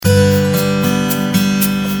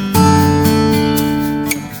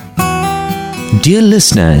Dear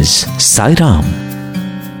listeners, Sai Ram.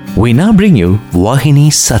 We now bring you Vahini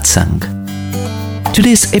Satsang.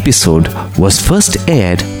 Today's episode was first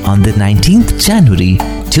aired on the 19th January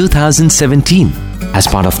 2017 as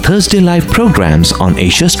part of Thursday Live programs on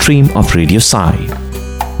Asia Stream of Radio Sai.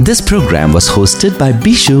 This program was hosted by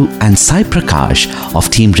Bishu and Sai Prakash of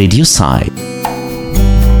Team Radio Sai.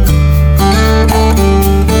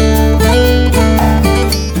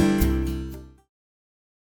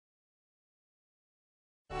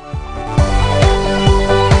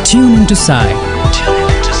 Tune into Sai.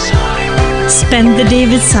 Spend the day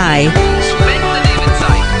with Sai.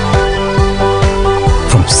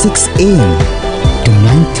 From 6 a.m. to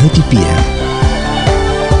 9:30 p.m.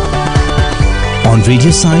 on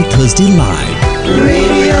Radio Sai Thursday Live.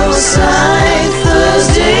 Radio Sai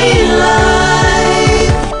Thursday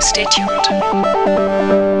Live. Stay tuned.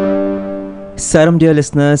 Salam dear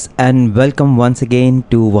listeners, and welcome once again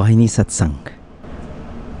to Vahini Satsang.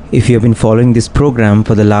 If you have been following this program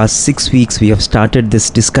for the last 6 weeks, we have started this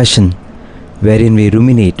discussion wherein we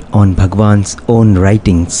ruminate on Bhagwan's own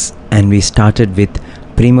writings, and we started with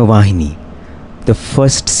Prema Vahini, the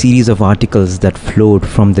first series of articles that flowed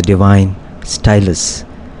from the divine stylus.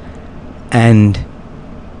 And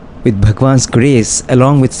with Bhagwan's grace,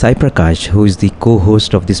 along with Sai Prakash, who is the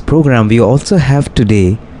co-host of this program, we also have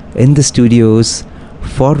today in the studios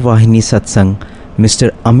for Vahini Satsang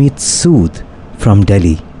Mr. Amit Sood from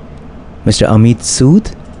Delhi. Mr. Amit Sood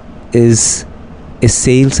is a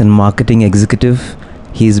sales and marketing executive.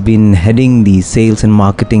 He's been heading the sales and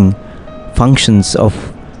marketing functions of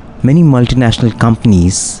many multinational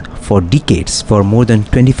companies for decades. For more than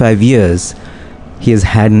 25 years, he has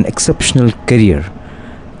had an exceptional career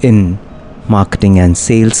in marketing and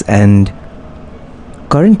sales, and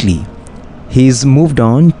currently he's moved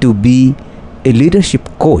on to be a leadership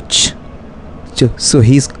coach. So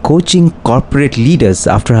he's coaching corporate leaders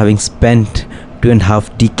after having spent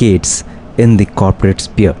 2.5 decades in the corporate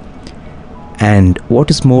sphere. And what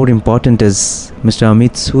is more important is Mr.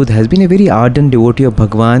 Amit Sood has been a very ardent devotee of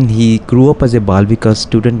Bhagwan. He grew up as a Bal Vikas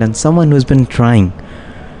student and someone who's been trying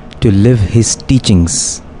to live his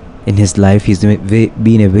teachings in his life. He's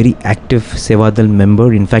been a very active Sevadal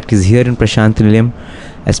member. In fact, he's here in Prashant Nilayam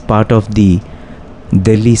as part of the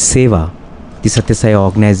Delhi Seva, the Satya Sai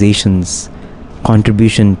organization's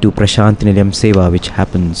contribution to Prashant Nilayam Seva, which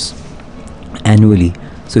happens annually.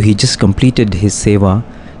 So he just completed his Seva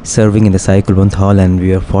serving in the Sai Kulwant Hall, and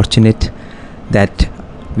we are fortunate that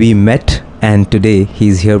we met, and today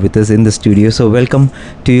he's here with us in the studio. So welcome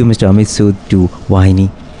to you, Mr. Amit Sood, to Vahini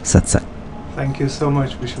Satsang. Thank you so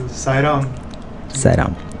much, Vishal. Sai Ram. Sai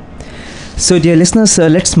Ram. So dear listeners,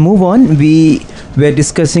 let's move on. We were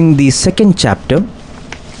discussing the second chapter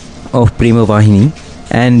of Prema Vahini,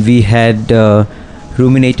 and we had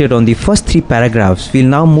ruminated on the first 3 paragraphs. We'll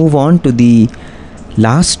now move on to the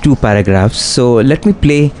last 2 paragraphs. So let me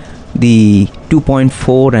play the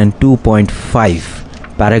 2.4 and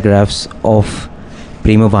 2.5 paragraphs of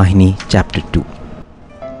Prema Vahini chapter 2.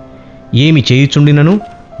 ఏమి చేయుచుండినను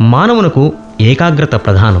మానవునకు ఏకాగ్రత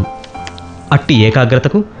ప్రధానం. అట్టి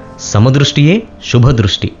ఏకాగ్రతకు సమదృష్టియే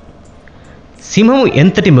శుభదృష్టి. సింహము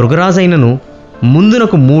ఎంతటి మృగరాజైనను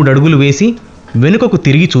ముందునకు 3 అడుగులు వేసి వెనుకకు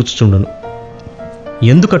తిరిగి చూచుచుండును.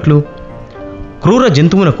 ఎందుకట్లు? క్రూర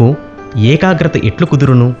జంతువునకు ఏకాగ్రత ఎట్లు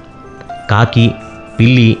కుదురును? కాకి,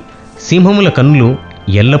 పిల్లి, సింహముల కన్నులు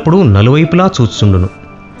ఎల్లప్పుడూ నలువైపులా చూచుచుండును.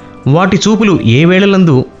 వాటి చూపులు ఏ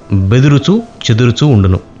వేళలందు బెదురుచూ చెదురుచూ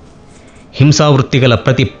ఉండును. హింసావృత్తి గల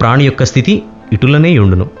ప్రతి ప్రాణి యొక్క స్థితి ఇటులనే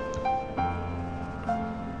ఉండును.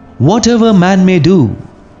 Whatever man may do,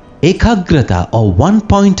 ekagrata or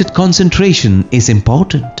one-pointed concentration is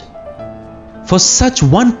important. For such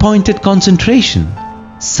one-pointed concentration,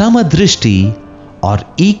 samadrishti or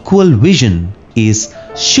equal vision is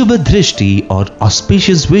shubhadrishti or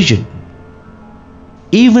auspicious vision.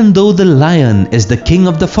 Even though the lion is the king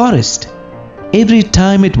of the forest, every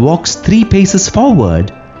time it walks 3 paces forward,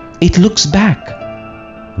 it looks back.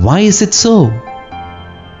 Why is it so?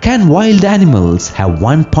 Can wild animals have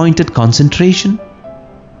one-pointed concentration?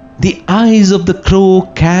 The eyes of the crow,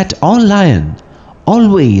 cat or lion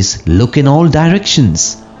always look in all directions.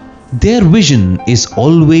 Their vision is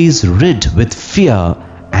always rid with fear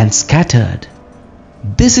and scattered.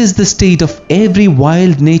 This is the state of every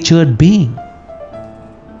wild-natured being.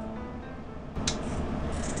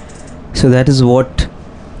 So that is what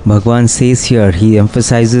Bhagwan says here. He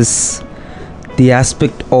emphasizes the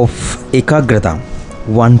aspect of ekagrata,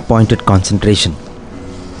 one-pointed concentration.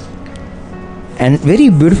 And very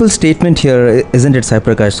beautiful statement here, isn't it, Sai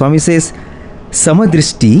Prakash? Swami says,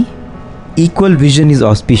 Samadrishti, equal vision is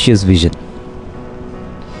auspicious vision.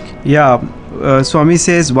 Yeah, Swami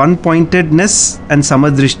says one-pointedness and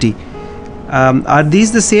samadrishti. Are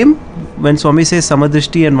these the same when Swami says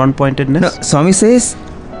samadrishti and one-pointedness? No, Swami says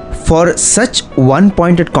for such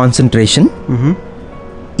one-pointed concentration,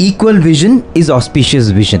 equal vision is auspicious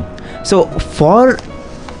vision. So for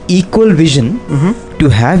equal vision, to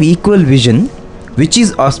have equal vision, which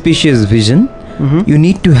is auspicious vision, you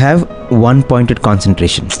need to have one-pointed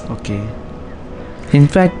concentration. Okay. In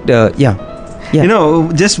fact, yeah. You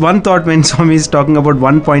know, just one thought when Swami is talking about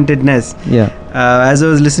one-pointedness. Yeah. As I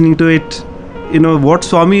was listening to it, you know, what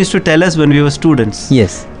Swami used to tell us when we were students.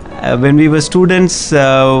 Yes. When we were students,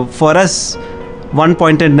 for us,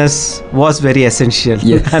 one-pointedness was very essential.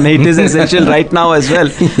 Yes. And it is essential right now as well.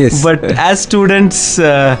 Yes. But as students,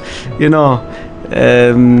 you know,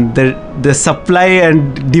 the supply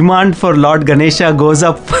and demand for Lord Ganesha goes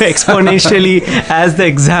up exponentially as the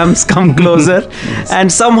exams come closer.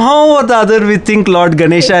 And somehow or the other, we think Lord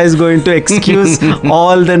Ganesha is going to excuse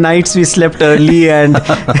all the nights we slept early and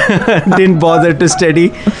didn't bother to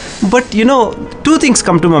study. But, you know, two things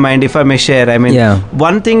come to my mind, if I may share. I mean,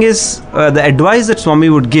 one thing is the advice that Swami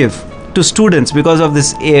would give to students because of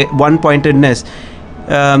this one-pointedness.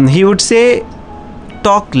 He would say,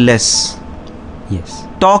 talk less. Yes.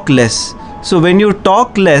 Talk less. So when you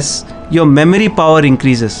talk less, your memory power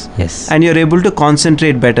increases. Yes. And you're able to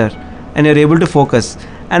concentrate better. And you're able to focus.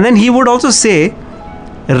 And then he would also say,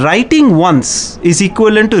 writing once is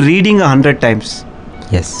equivalent to reading 100 times.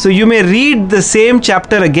 Yes. So you may read the same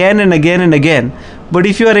chapter again and again and again. But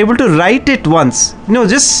if you are able to write it once, you know,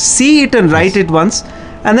 just see it and write it once.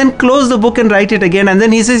 And then close the book and write it again. And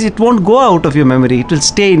then he says it won't go out of your memory. It will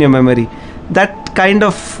stay in your memory. That kind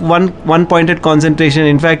of one-pointed concentration.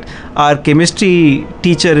 In fact, our chemistry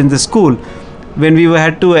teacher in the school, when we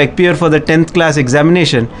had to appear for the 10th class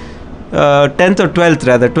examination, 10th or 12th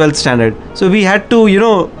rather, 12th standard. So we had to, you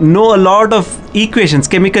know a lot of equations,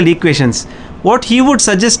 chemical equations. What he would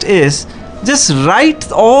suggest is just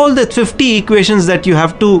write all the 50 equations that you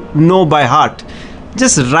have to know by heart.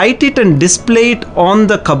 Just write it and display it on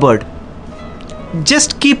the cupboard.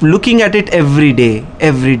 Just keep looking at it every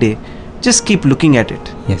day. Just keep looking at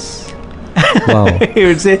it. Yes. Wow. He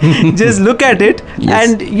would say, just look at it,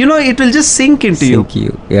 and you know it will just sink into you.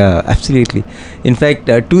 Yeah, absolutely. In fact,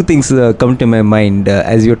 two things come to my mind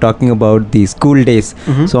as you're talking about the school days.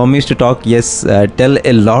 So I used to talk, tell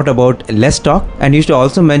a lot about less talk, and used to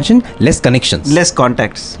also mention less connections, less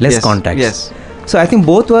contacts. Yes. So I think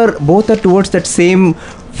both are towards that same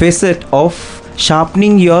facet of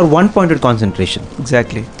sharpening your one-pointed concentration.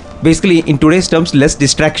 Exactly. Basically, in today's terms, less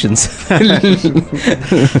distractions.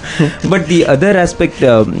 But the other aspect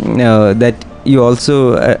that you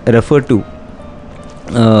also refer to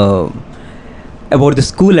about the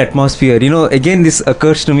school atmosphere, you know, again this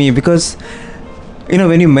occurs to me because, you know,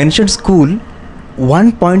 when you mentioned school,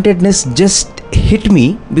 one-pointedness just hit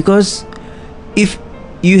me because if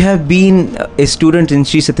you have been a student in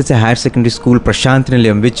Sri Satyasai Higher Secondary School, Prashant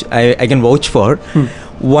Nilayam, which I can vouch for,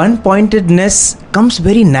 one-pointedness comes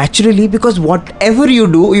very naturally because whatever you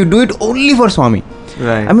do it only for Swami.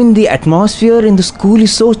 Right. I mean, the atmosphere in the school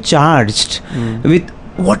is so charged with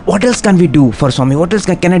what else can we do for Swami? What else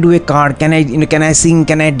can I do a card? Can I sing?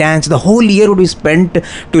 Can I dance? The whole year would be spent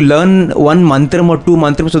to learn one mantram or two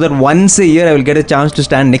mantram, so that once a year I will get a chance to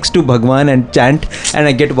stand next to Bhagwan and chant, and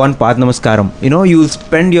I get one Pad Namaskaram. You know, you will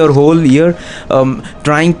spend your whole year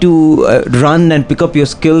trying to run and pick up your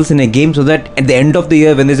skills in a game, so that at the end of the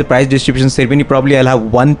year, when there's a prize distribution ceremony, probably I'll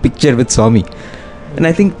have one picture with Swami. And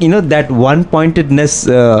I think, you know, that one-pointedness,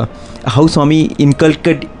 how Swami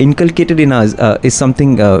inculcated in us is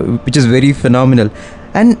something which is very phenomenal.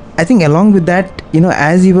 And I think along with that, you know,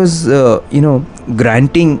 as he was,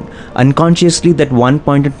 granting unconsciously that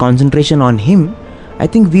one-pointed concentration on him, I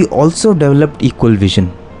think we also developed equal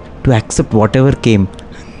vision to accept whatever came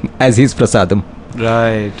as his prasadam.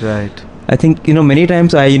 Right. I think, you know, many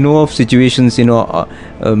times I know of situations, you know,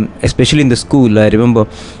 especially in the school, I remember,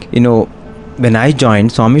 you know, when I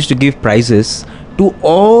joined, Swami used to give prizes to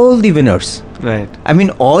all the winners. Right. I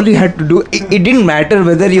mean, all you had to do, it didn't matter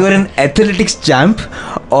whether you were an athletics champ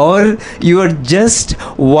or you were just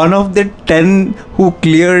one of the 10 who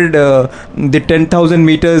cleared the 10,000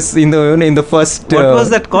 meters in the first. What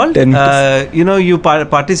was that called? You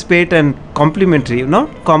participate and complimentary,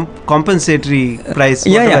 compensatory prize.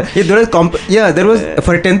 There was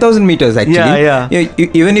for 10,000 meters actually. Yeah.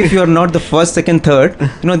 Even if you are not the first, second, third,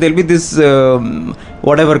 you know, there'll be this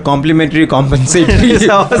complimentary compensatory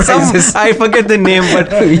prizes. I forget the name,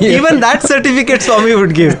 but even that certificate Swami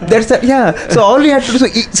would give. So all you had to do,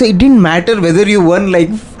 so it didn't matter whether you won like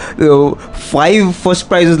 5 first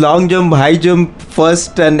prizes, long jump, high jump,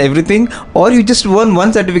 first and everything, or you just won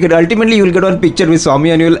one certificate. Ultimately, you will get one picture with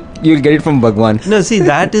Swami and you'll get it from Bhagwan. No, see,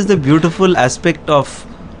 that is the beautiful aspect of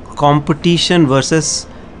competition versus,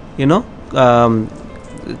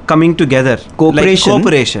 coming together. Cooperation. Like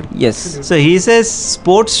cooperation. Yes. So he says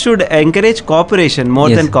sports should encourage cooperation more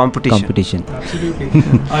Yes, than competition. Absolutely.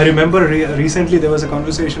 I remember recently there was a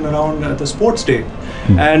conversation around the sports day,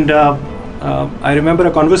 and I remember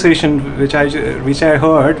a conversation which I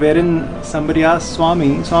heard wherein somebody asked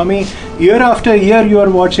Swami, year after year you are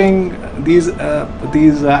watching these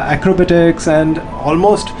acrobatics, and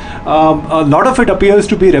almost a lot of it appears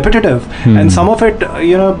to be repetitive, and some of it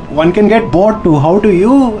one can get bored too. How do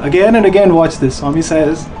you again and again watch this? Swami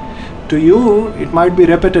says, to you it might be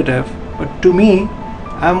repetitive, but to me,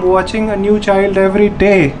 I'm watching a new child every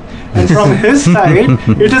day. And from his side,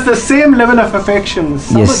 it is the same level of affection,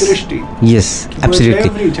 samadrishti. Yes, absolutely.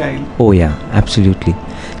 Towards every child. Oh yeah, absolutely.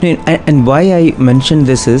 And why I mentioned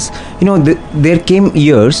this is, there came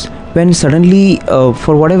years when suddenly,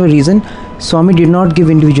 for whatever reason, Swami did not give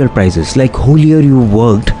individual prizes. Like whole year you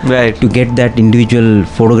worked to get that individual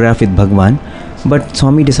photograph with Bhagwan, but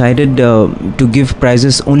Swami decided to give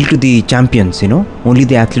prizes only to the champions. Only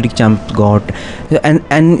the athletic champ got,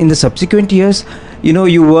 and in the subsequent years,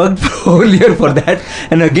 you worked whole year for that,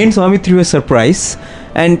 and again Swami threw a surprise,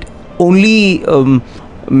 and only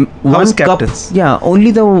one cup. Yeah,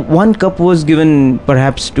 only the one cup was given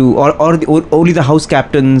perhaps to, or only the house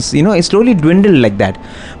captains. It slowly dwindled like that.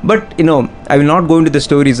 But I will not go into the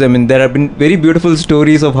stories. I mean, there have been very beautiful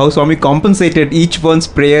stories of how Swami compensated each one's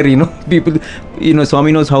prayer. People,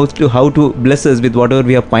 Swami knows how to bless us with whatever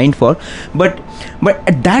we have pined for. But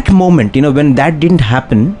at that moment, when that didn't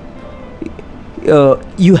happen,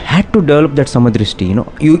 you had to develop that samadrishti.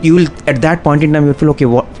 You will, at that point in time, you feel, okay,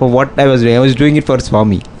 for what I was doing it for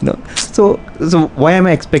Swami. So why am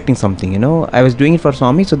I expecting something? I was doing it for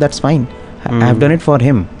Swami, so that's fine. I have done it for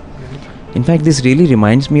him. In fact, this really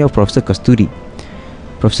reminds me of Professor Kasturi.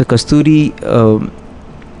 Professor Kasturi,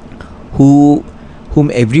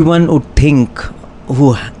 whom everyone would think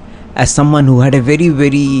as someone who had a very,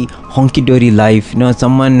 very honky-dory life.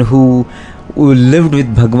 Someone who lived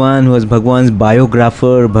with Bhagwan, who was Bhagwan's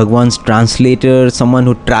biographer, Bhagwan's translator, someone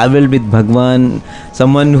who travelled with Bhagwan,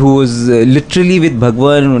 someone who was literally with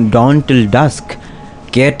Bhagwan dawn till dusk,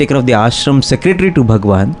 caretaker of the ashram, secretary to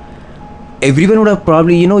Bhagwan. Everyone would have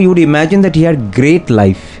probably, you would imagine that he had great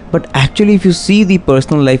life. But actually, if you see the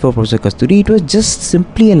personal life of Professor Kasturi, it was just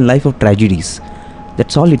simply a life of tragedies.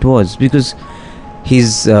 That's all it was, because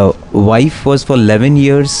his wife was for 11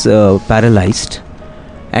 years paralyzed,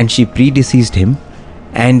 and she predeceased him,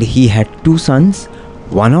 and he had 2 sons.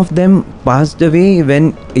 One of them passed away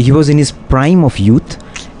when he was in his prime of youth,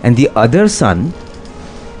 and the other son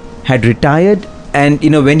had retired, and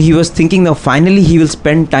when he was thinking now finally he will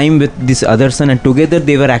spend time with this other son, and together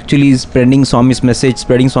they were actually spreading Swami's message,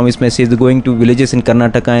 going to villages in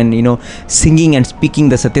Karnataka and singing and speaking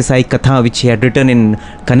the Satya Sai Katha which he had written in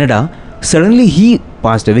Kannada. Suddenly he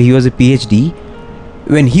passed away. He was a PhD.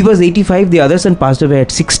 When he was 85, the other son passed away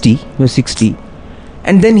at 60. He was 60.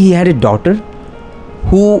 And then he had a daughter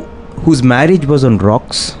whose marriage was on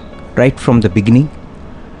rocks right from the beginning.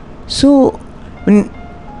 So,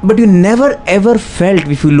 but you never ever felt,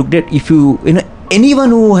 anyone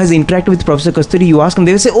who has interacted with Professor Kasturi, you ask him,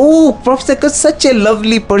 they will say, oh, Professor Kasturi, such a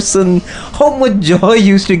lovely person. How much joy he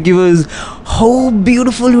used to give us. How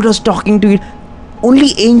beautiful he was talking to it.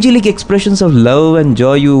 Only angelic expressions of love and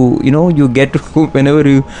joy you get whenever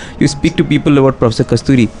you speak to people about Professor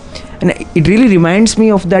Kasturi. And it really reminds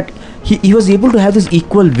me of that he was able to have this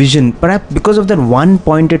equal vision, perhaps because of that one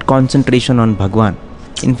pointed concentration on Bhagwan.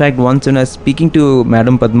 In fact, once when I was speaking to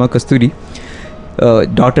Madam Padma Kasturi,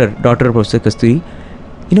 daughter of Professor Kasturi,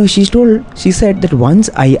 she said that once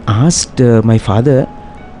I asked my father,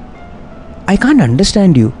 I can't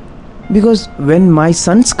understand you, because when my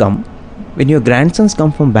sons come, when your grandsons come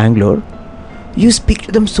from Bangalore, you speak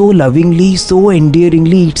to them so lovingly, so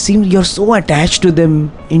endearingly. It seems you're so attached to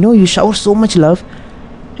them. You shower so much love.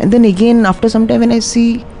 And then again, after some time, when I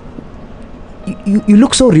see you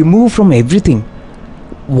look so removed from everything.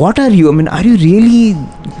 What are you? I mean, are you really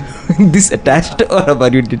this attached, or are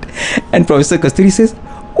you? And Professor Kasturi says,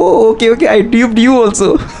 Oh, okay, I duped you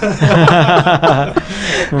also.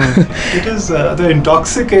 It is the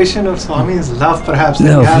intoxication of Swami's love, perhaps,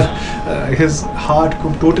 that Love. he had his heart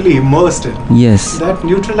totally immersed in. Yes. That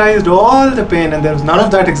neutralized all the pain, and there was none of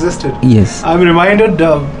that existed. Yes. I'm reminded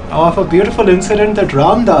of a beautiful incident that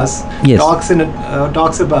Ram Das Yes.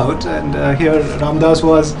 talks about, and here Ram Das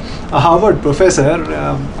was a Harvard professor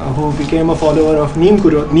who became a follower of Neem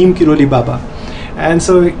Kiroli Baba, and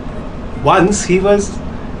so once he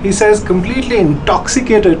says, completely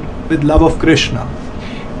intoxicated with love of Krishna.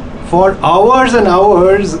 For hours and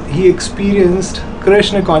hours he experienced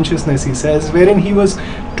Krishna consciousness, he says, wherein he was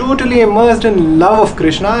totally immersed in love of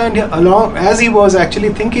Krishna, and as he was actually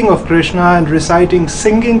thinking of Krishna and reciting,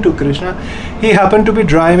 singing to Krishna, he happened to be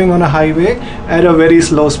driving on a highway at a very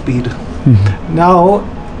slow speed. Now,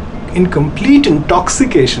 in complete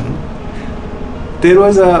intoxication, there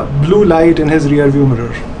was a blue light in his rear view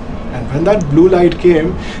mirror, and when that blue light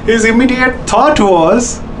came, his immediate thought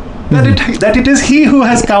was that it is he who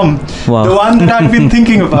has come, Wow. the one that I've been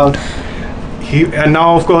thinking about. And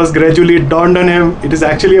now, of course, gradually it dawned on him, it is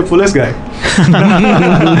actually a police guy.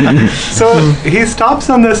 So he stops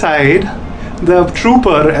on the side. The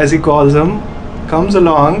trooper, as he calls him, comes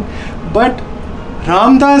along, but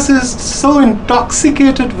Ramdas is so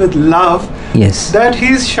intoxicated with love Yes. that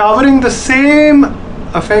he's showering the same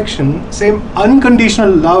affection, same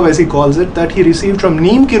unconditional love, as he calls it, that he received from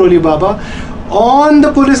Neem Kiroli Baba on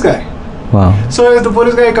the police guy. Wow. So as the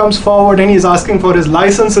police guy comes forward and he's asking for his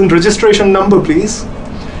license and registration number, please,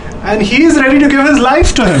 and he is ready to give his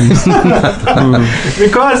life to him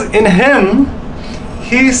because in him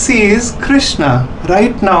he sees Krishna.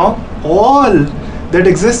 Right now, all that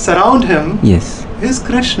exists around him Yes. is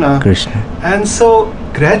Krishna. Krishna. And so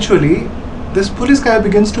gradually this police guy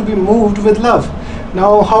begins to be moved with love.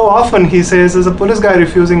 Now, how often, he says, is a police guy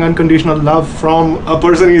refusing unconditional love from a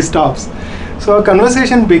person he stops? So a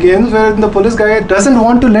conversation begins where the police guy doesn't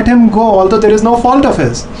want to let him go, although there is no fault of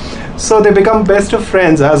his. So they become best of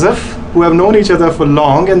friends, as if who have known each other for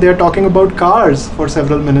long, and they are talking about cars for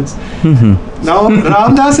several minutes. Now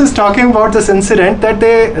Ramdas is talking about this incident that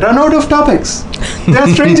they run out of topics. They are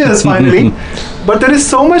strangers finally, but there is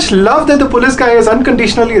so much love that the police guy is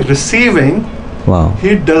unconditionally receiving. Wow.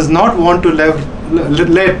 He does not want to let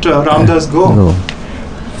Ramdas go. Go.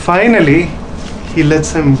 Finally, he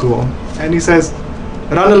lets him go, and he says,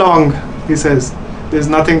 "Run along." He says, "There's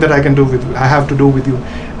nothing that I can do with you. I have to do with you."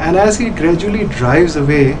 And as he gradually drives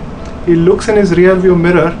away, he looks in his rear view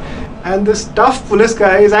mirror, and this tough police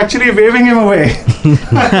guy is actually waving him away,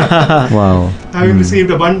 Wow. having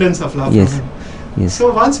received abundance of love Yes. from him. Yes. So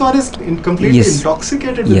once one is completely Yes.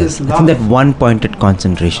 intoxicated with Yes. this I love, think that one pointed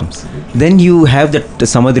concentration. Absolutely. Then you have that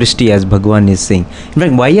samadrishti, as Bhagwan is saying. In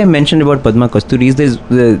fact, why I mentioned about Padma Kasturi is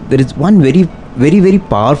there is one very, very, very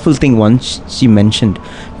powerful thing once she mentioned.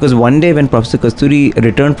 Because one day when Professor Kasturi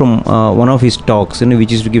returned from one of his talks,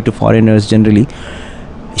 which is to give to foreigners generally,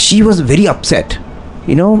 she was very upset.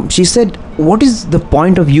 She said, what is the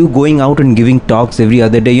point of you going out and giving talks every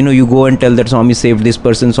other day? You go and tell that Swami saved this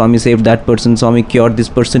person, Swami saved that person, Swami cured this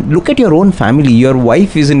person. Look at your own family. Your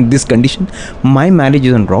wife is in this condition. My marriage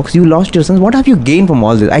is on rocks. You lost your sons. What have you gained from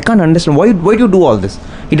all this? I can't understand. Why do you do all this?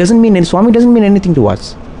 It doesn't mean, Swami doesn't mean anything to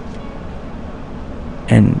us.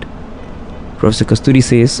 And Professor Kasturi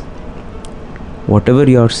says, whatever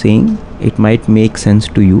you are saying, it might make sense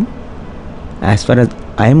to you. As far as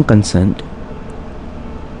I am concerned,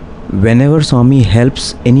 whenever Swami helps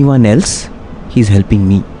anyone else, he is helping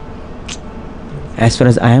me. As far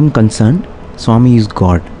as I am concerned, Swami is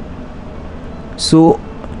God. So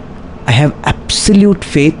I have absolute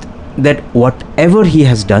faith that whatever he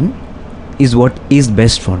has done is what is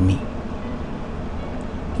best for me.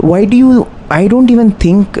 I don't even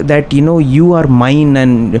think that you are mine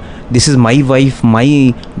and this is my wife,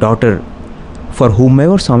 my daughter. For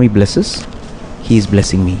whomever Swami blesses, he is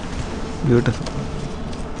blessing me. Beautiful.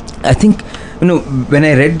 I think, when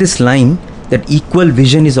I read this line, that equal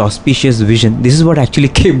vision is auspicious vision, this is what actually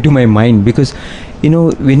came to my mind. Because,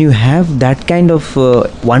 when you have that kind of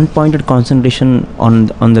one-pointed concentration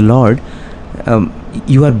on the Lord,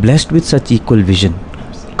 you are blessed with such equal vision.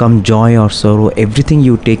 Come joy or sorrow, everything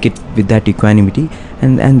you take it with that equanimity,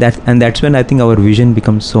 and that's when I think our vision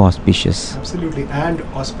becomes so auspicious. absolutely, and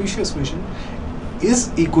auspicious vision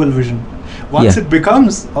is equal vision. Once Yeah. it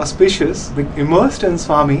becomes auspicious, immersed in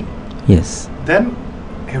Swami, Yes, then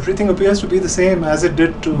everything appears to be the same as it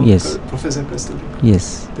did to Yes. Professor Kasturi.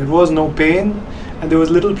 yes, There was no pain and there was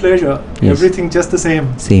little pleasure. Yes. Everything just the same.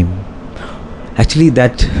 same. Actually,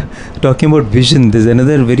 that talking about vision, there's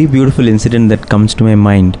another very beautiful incident that comes to my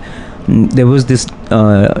mind. there was this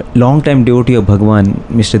long time devotee of Bhagwan,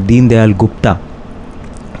 Mr. Deen Dayal Gupta,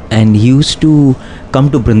 and he used to come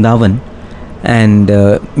to Vrindavan, and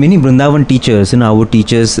many Vrindavan teachers, our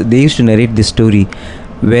teachers, they used to narrate this story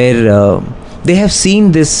where they have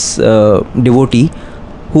seen this devotee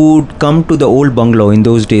who would come to the old bungalow in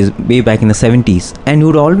those days, way back in the 70s, and he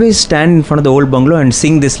would always stand in front of the old bungalow and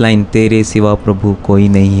sing this line, Tere siva prabhu koi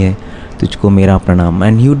nahi hai, tujhko mera pranam,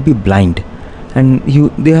 and he would be blind. And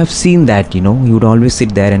they have seen that, he would always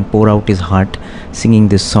sit there and pour out his heart singing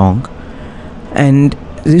this song. And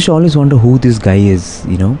they used to always wonder who this guy is,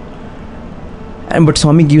 but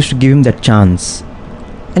Swami used to give him that chance.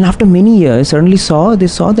 And after many years, suddenly they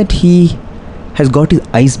saw that he has got his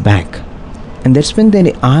eyes back. And that's when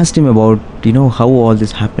they asked him about, how all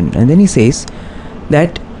this happened. And then he says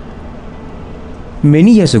that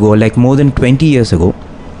many years ago, like more than 20 years ago,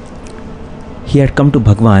 he had come to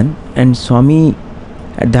Bhagwan, and Swami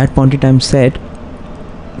at that point in time said,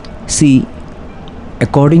 see,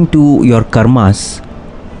 according to your karmas,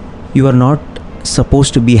 you are not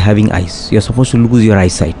supposed to be having eyes. You are supposed to lose your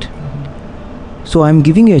eyesight. So I am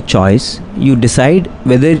giving you a choice. You decide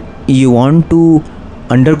whether you want to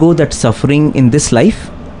undergo that suffering in this life,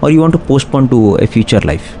 or you want to postpone to a future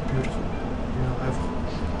life.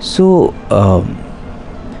 So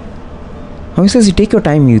he says, you take your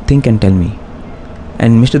time, you think and tell me.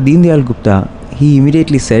 And Mr. Deen Dayal Gupta, he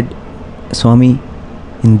immediately said, Swami,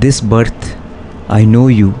 in this birth I know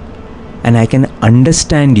you, and I can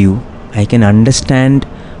understand you. I can understand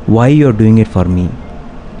why you are doing it for me,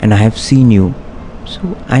 and I have seen you,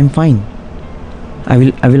 so I am fine. I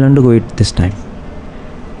will undergo it this time.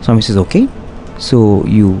 Swami says, okay. So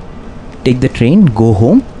you take the train, go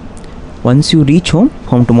home. Once you reach home,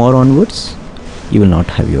 from tomorrow onwards, you will not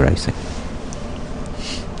have your eyesight.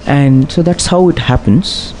 And so that's how it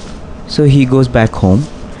happens. So he goes back home,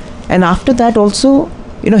 and after that also,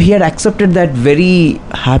 he had accepted that very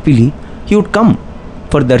happily. He would come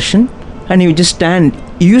for darshan, and he would just stand.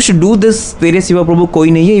 He used to do this Tere siva prabhu koi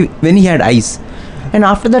nahi hai when he had eyes, and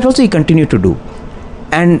after that also he continued to do.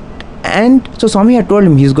 And so Swami had told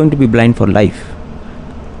him he is going to be blind for life.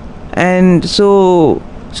 And so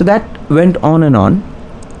that went on.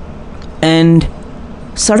 And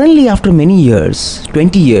suddenly, after many years,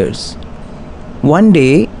 20 years, one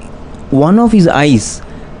day, one of his eyes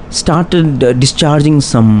started discharging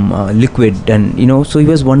some liquid, and so he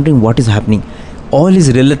was wondering what is happening. All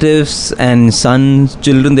his relatives and sons,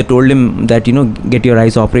 children, they told him that get your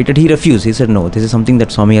eyes operated. He refused. He said, no, this is something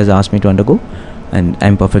that Swami has asked me to undergo, and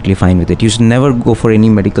I'm perfectly fine with it. You should never go for any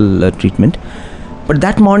medical treatment. But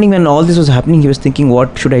that morning when all this was happening, he was thinking,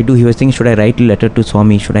 what should I do? He was thinking, should I write a letter to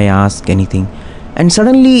Swami? Should I ask anything? And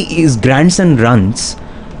suddenly his grandson runs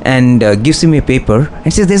and gives him a paper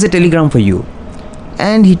and says, there's a telegram for you.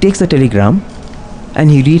 And he takes the telegram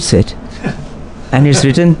and he reads it, and it's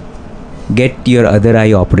written, get your other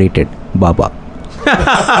eye operated, Baba.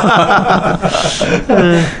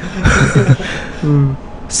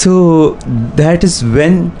 So that is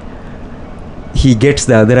when he gets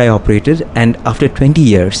the other eye operated, and after 20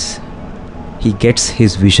 years he gets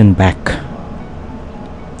his vision back.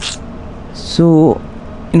 So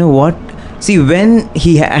what, see, when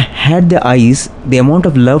he had the eyes, the amount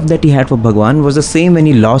of love that he had for Bhagwan was the same when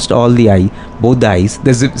he lost all the both the eyes.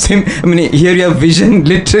 There's the same, here you have vision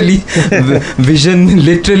literally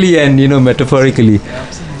and metaphorically.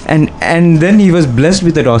 And then he was blessed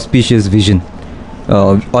with that auspicious vision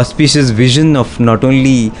of not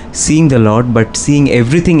only seeing the Lord, but seeing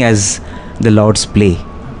everything as the Lord's play.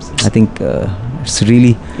 I think it's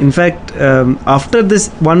really... In fact, after this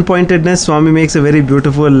one-pointedness, Swami makes a very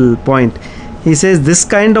beautiful point. He says this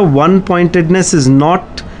kind of one-pointedness is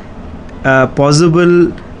not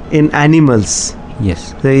possible in animals.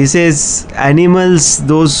 Yes. So he says animals,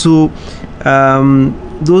 those who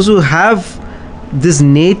have this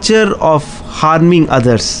nature of harming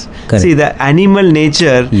others. Correct. See, the animal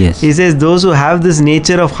nature, yes. He says those who have this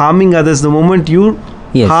nature of harming others, the moment you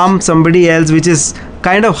harm somebody else, which is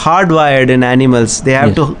kind of hardwired in animals, they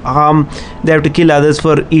have to harm, they have to kill others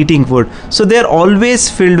for eating food. So they are always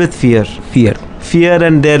filled with fear,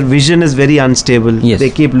 and their vision is very unstable. They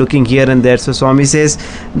keep looking here and there. So Swami says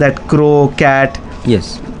that crow, cat,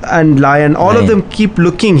 and lion, all of them keep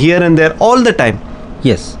looking here and there all the time.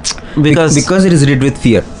 Yes, because it is rid with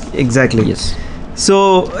fear. Exactly. Yes.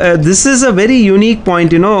 So this is a very unique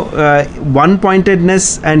point,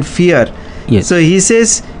 one-pointedness and fear. Yes. So he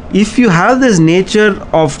says, if you have this nature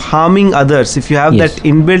of harming others, if you have that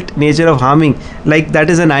inbuilt nature of harming, like that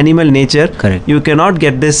is an animal nature, correct, you cannot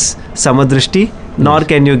get this samadrishti, nor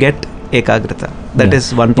can you get ekagrata. That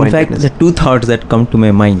is one In point. fact, the two thoughts that come to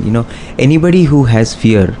my mind, anybody who has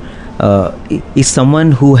fear is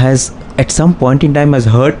someone who has at some point in time has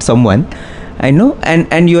hurt someone,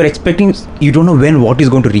 and you're expecting, you don't know when what is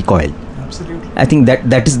going to recoil. Absolutely. I think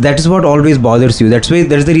that is what always bothers you. That's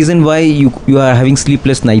the reason why you are having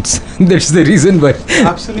sleepless nights. That's the reason why.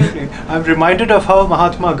 Absolutely. I'm reminded of how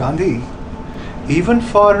Mahatma Gandhi, even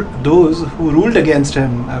for those who ruled against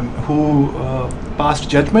him, who passed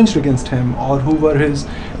judgments against him, or who were his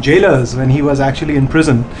jailers when he was actually in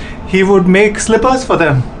prison, he would make slippers for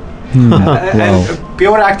them. And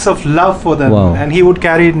pure acts of love for them. Wow. And he would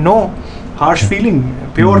carry no harsh feeling,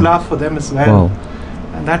 pure love for them as well. Wow.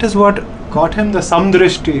 And that is what got him the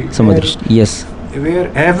Samdrishti. Samadrishti. Yes. Where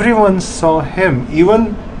everyone saw him,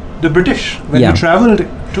 even the British, when Yeah. he travelled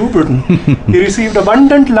to Britain, he received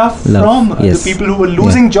abundant love from Yes. the people who were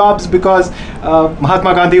losing jobs because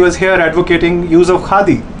Mahatma Gandhi was here advocating use of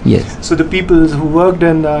khadi. Yes. So the people who worked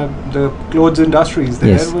in the clothes industries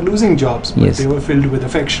there Yes. were losing jobs, but Yes. they were filled with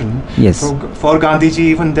affection Yes. for Gandhiji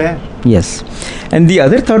even there. Yes. And the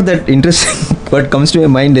other thought that interesting what comes to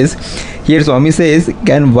my mind is, here Swami says,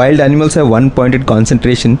 can wild animals have one pointed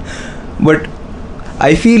concentration? But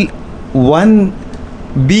I feel one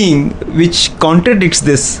being which contradicts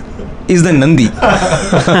this is the Nandi.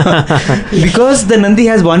 Because the Nandi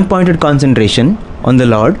has one pointed concentration on the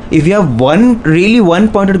Lord. If you have one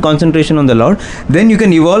pointed concentration on the Lord, then you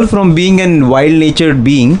can evolve from being a wild natured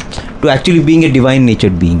being to actually being a divine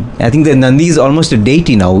natured being. I think the Nandi is almost a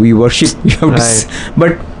deity now. We worship.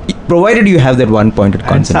 But provided you have that one pointed And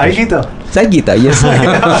concentration. Sai Gita. Sai Gita, yes.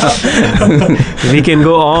 We can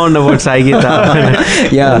go on about Sai Gita.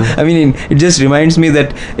 Yeah, I mean, it just reminds me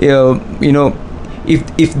that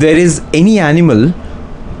if there is any animal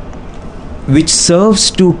which serves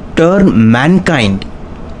to turn mankind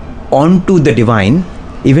onto the divine,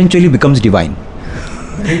 eventually becomes divine.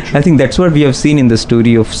 I think that's what we have seen in the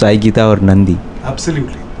story of Sai Gita or Nandi.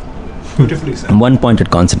 Absolutely. Beautifully said. One pointed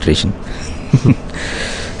concentration.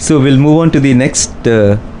 So we'll move on to the next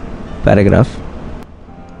paragraph.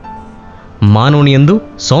 మానవుని యందు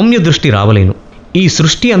సౌమ్య దృష్టి రావలేను, ఈ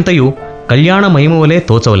సృష్టి అంతయు కళ్యాణమయము వలె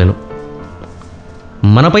తోచవలెను.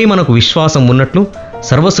 మనపై మనకు విశ్వాసం ఉన్నట్లు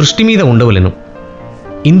సర్వ సృష్టి మీద ఉండవలెను.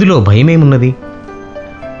 ఇందులో భయమేమున్నది?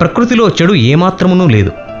 ప్రకృతిలో చెడు ఏమాత్రమునూ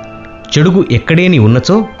లేదు. చెడుగు ఎక్కడేని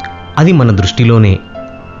ఉన్నచో అది మన దృష్టిలోనే.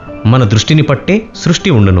 మన దృష్టిని పట్టే సృష్టి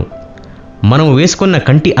ఉండును. మనము వేసుకున్న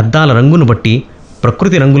కంటి అద్దాల రంగును బట్టి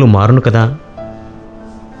ప్రకృతి రంగులు మారును కదా.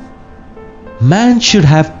 Man should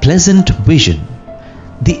have pleasant vision.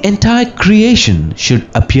 The entire creation should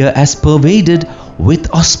appear as pervaded with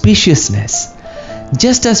auspiciousness.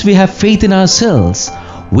 Just as we have faith in ourselves,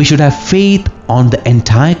 we should have faith on the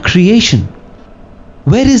entire creation.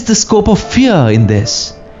 Where is the scope of fear in this?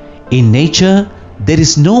 In nature, there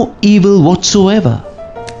is no evil whatsoever.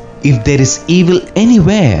 If there is evil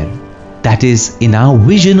anywhere, that is in our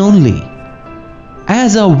vision only.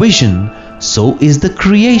 As our vision, so is the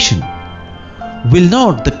creation. Will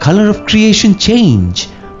not the color of creation change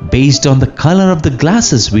based on the color of the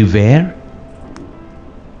glasses we wear?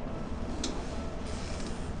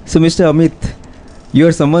 So, Mr. Amit, you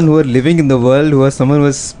are someone who are living in the world, who are someone who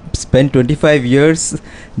has spent 25 years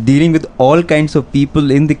dealing with all kinds of people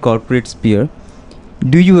in the corporate sphere.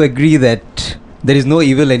 Do you agree that there is no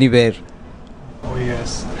evil anywhere? Oh yes.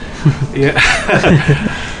 Yeah.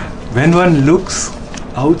 When one looks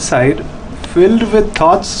outside, filled with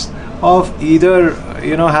thoughts of either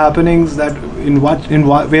happenings that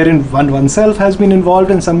wherein oneself has been involved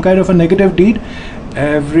in some kind of a negative deed,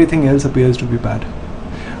 everything else appears to be bad.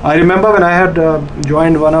 I remember when I had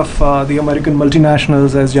joined one of the American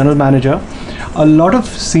multinationals as general manager, a lot of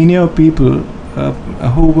senior people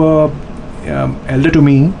who were elder to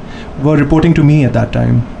me were reporting to me at that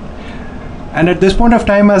time. And at this point of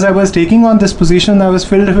time, as I was taking on this position, I was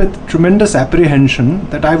filled with tremendous apprehension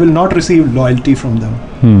that I will not receive loyalty from them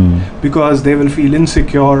because they will feel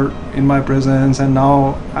insecure in my presence. And now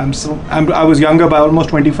I was younger by almost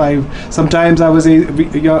 25. Sometimes I was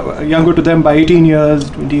younger to them by 18 years,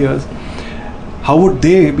 20 years. How would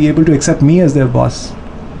they be able to accept me as their boss?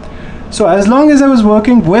 So as long as I was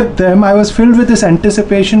working with them, I was filled with this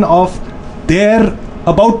anticipation of they're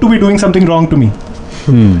about to be doing something wrong to me.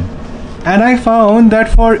 And I found that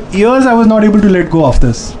for years I was not able to let go of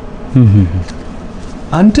this.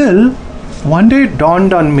 Until one day it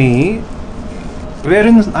dawned on me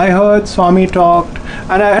wherein I heard Swami talked,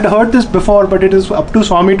 and I had heard this before, but it is up to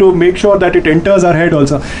Swami to make sure that it enters our head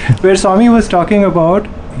also, where Swami was talking about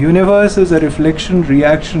universe is a reflection,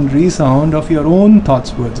 reaction, resound of your own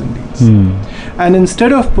thoughts, words and deeds. And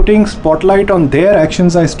instead of putting spotlight on their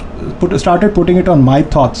actions, I started putting it on my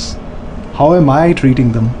thoughts. How am I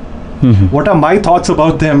treating them? What are my thoughts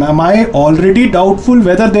about them? Am I already doubtful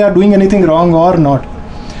whether they are doing anything wrong or not?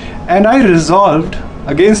 And I resolved,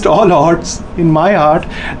 against all odds in my heart,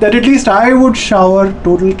 that at least I would shower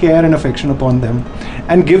total care and affection upon them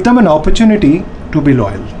and give them an opportunity to be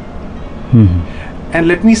loyal. And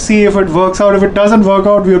let me see if it works out. If it doesn't work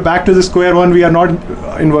out, we are back to the square one. We are not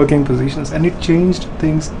in working positions. And it changed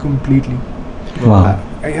things completely. Wow.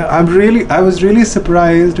 I was really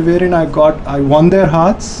surprised, wherein I won their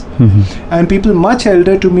hearts, and people much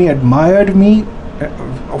elder to me admired me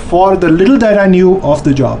for the little that I knew of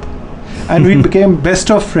the job, and we became best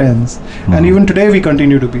of friends. And even today we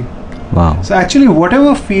continue to be. Wow. So actually,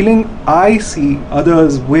 whatever feeling I see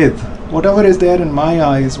others with, whatever is there in my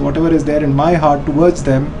eyes, whatever is there in my heart towards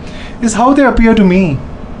them, is how they appear to me.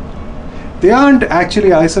 They aren't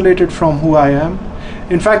actually isolated from who I am.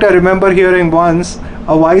 In fact, I remember hearing once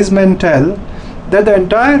a wise man tell that the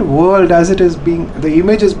entire world, as it is being, the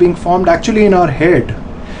image is being formed actually in our head.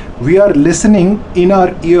 We are listening in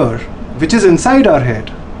our ear, which is inside our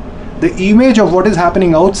head. The image of what is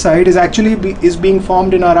happening outside is actually is being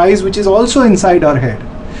formed in our eyes, which is also inside our head.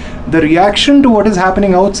 The reaction to what is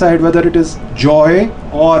happening outside, whether it is joy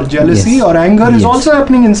or jealousy or anger, is also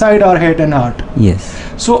happening inside our head and heart. Yes.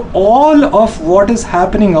 So all of what is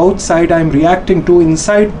happening outside, I am reacting to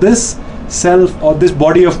inside this self or this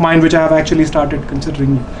body of mine, which I have actually started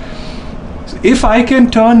considering. So if I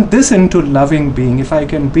can turn this into loving being, if I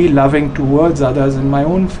can be loving towards others in my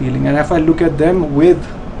own feeling, and if I look at them with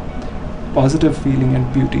positive feeling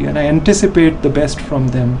and beauty, and I anticipate the best from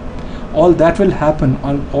them, all that will happen,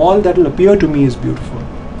 all that will appear to me is beautiful.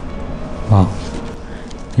 Wow.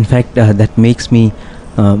 In fact, that makes me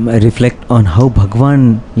reflect on how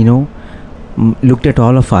Bhagwan, looked at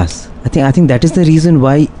all of us. I think that is the reason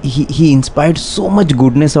why he inspired so much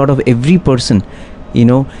goodness out of every person.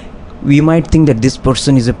 We might think that this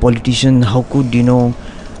person is a politician. How could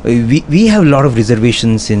we have a lot of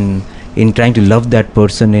reservations in trying to love that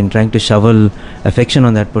person, in trying to shovel affection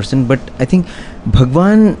on that person. But I think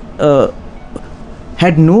Bhagwan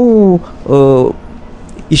had no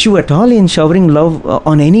issue at all in showering love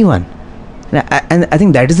on anyone. And I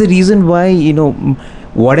think that is the reason why,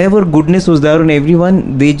 whatever goodness was there on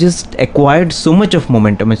everyone, they just acquired so much of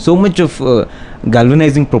momentum and so much of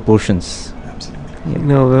galvanizing proportions.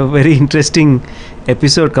 Absolutely. A very interesting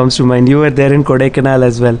episode comes to mind. You were there in Kodaikanal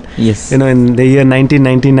as well. Yes. In the year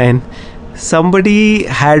 1999. Somebody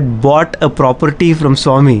had bought a property from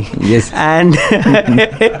Swami. Yes. And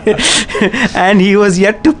and he was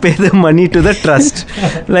yet to pay the money to the trust.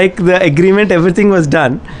 Like the agreement, everything was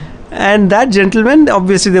done. And that gentleman,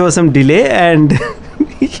 obviously there was some delay, and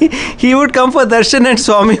he would come for darshan, and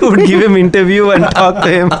Swami would give him interview and talk to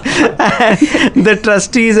him. And the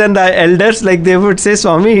trustees and the elders, they would say,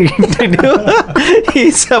 Swami,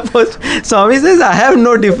 Swami says, I have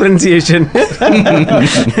no differentiation.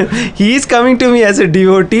 He is coming to me as a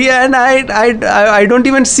devotee, and I don't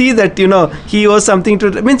even see that, he owes something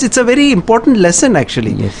to, means it's a very important lesson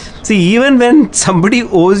actually. Yes. See, even when somebody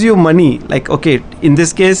owes you money, okay, in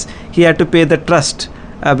this case, he had to pay the trust.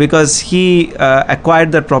 Because he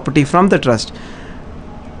acquired that property from the trust.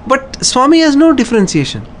 But Swami has no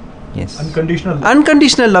differentiation. Yes.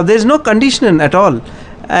 Unconditional love. There is no condition at all.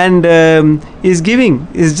 And is giving,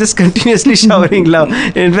 is just continuously showering love.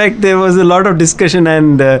 In fact, there was a lot of discussion,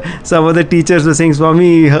 and some of the teachers were saying,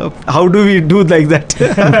 Swami, how do we do like that?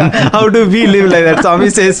 How do we live like that?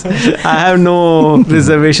 Swami says, I have no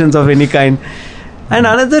reservations of any kind. And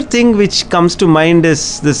another thing which comes to mind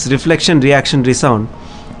is this reflection, reaction, resound.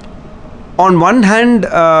 On one hand,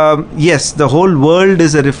 yes, the whole world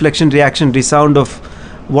is a reflection, reaction, resound of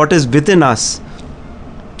what is within us.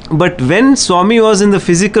 But when Swami was in the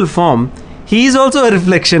physical form, he is also a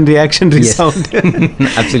reflection, reaction, resound.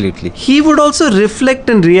 Yes. Absolutely. He would also reflect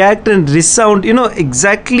and react and resound,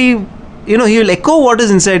 exactly, he will echo what is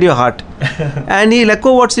inside your heart. And he'll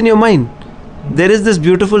echo what's in your mind. There is this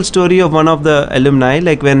beautiful story of one of the alumni,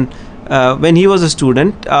 when he was a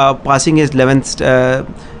student, passing his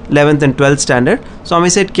 11th and 12th standard. Swami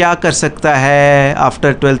said, Kya kar sakta hai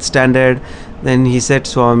after 12th standard? Then he said,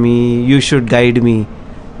 Swami, you should guide me.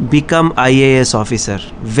 Become IAS officer.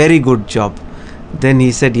 Very good job. Then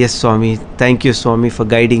he said, yes, Swami. Thank you, Swami, for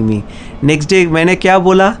guiding me. Next day, maine kya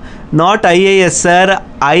bola? Not IAS, sir.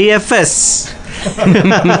 IFS.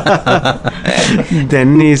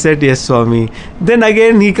 Then he said, yes, Swami. Then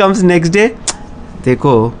again he comes next day.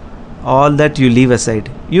 Dekho, all that you leave aside.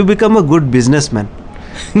 You become a good businessman.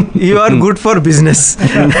 You are good for business.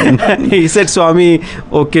 He said, Swami,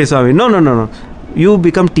 okay, Swami. No. You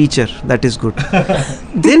become teacher. That is good.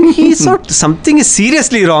 Then he thought something is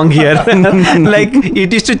seriously wrong here. Like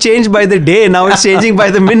it used to change by the day. Now it's changing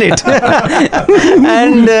by the minute.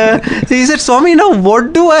 And he said, Swami, now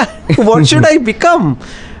what should I become?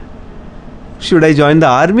 Should I join the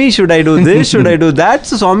army? Should I do this? Should I do that?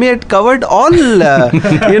 So Swami had covered all,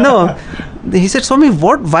 He said, Swami,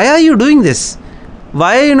 why are you doing this?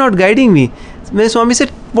 Why are you not guiding me? Swami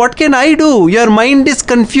said, what can I do? Your mind is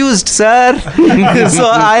confused, sir. So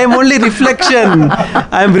I am only reflection.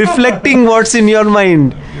 I am reflecting what's in your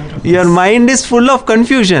mind. Your mind is full of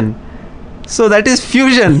confusion. So that is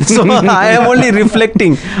fusion. So I am only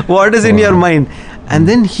reflecting what is in your mind. And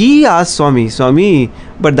then he asked Swami,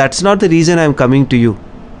 but that's not the reason I am coming to you.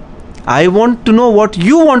 I want to know what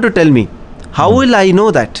you want to tell me. How will I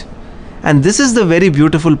know that? And this is the very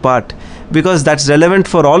beautiful part, because that's relevant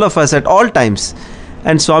for all of us at all times.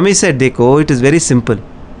 And Swami said, Dekho, it is very simple.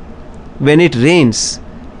 When it rains,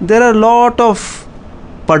 there are a lot of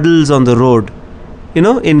puddles on the road,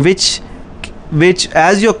 in which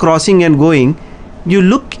as you're crossing and going, you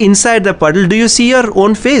look inside the puddle. Do you see your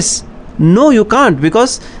own face? No, you can't,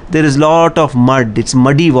 because there is lot of mud. It's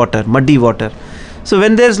muddy water. So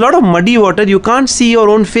when there's a lot of muddy water, you can't see your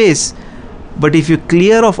own face. But if you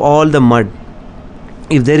clear off all the mud,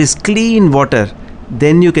 if there is clean water,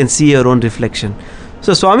 then you can see your own reflection.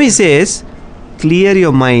 So Swami says, clear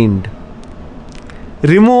your mind.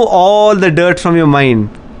 Remove all the dirt from your mind.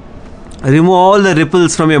 Remove all the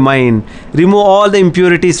ripples from your mind. Remove all the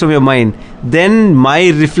impurities from your mind. Then my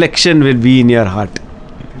reflection will be in your heart.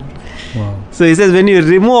 Wow. So he says, when you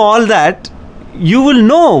remove all that, you will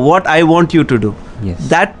know what I want you to do. Yes.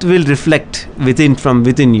 That will reflect from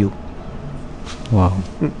within you. Wow.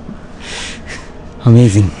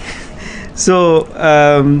 Amazing. So,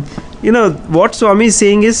 what Swami is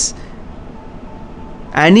saying is,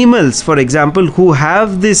 animals, for example, who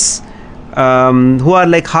have this, who are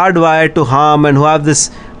like hardwired to harm and who have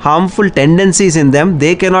this harmful tendencies in them,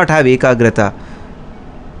 they cannot have ekagrata.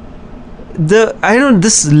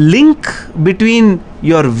 This link between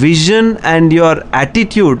your vision and your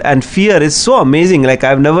attitude and fear is so amazing. Like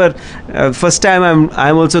I've never, first time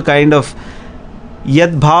I'm also kind of,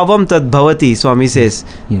 Yad bhavam tad bhavati, Swami says.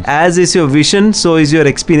 Yes. As is your vision, so is your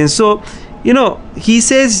experience. So, he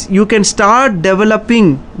says you can start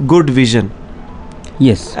developing good vision.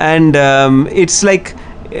 Yes. And it's like,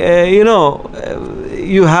 you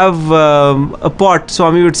have a pot,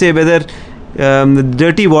 Swami would say, whether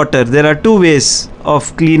dirty water, there are two ways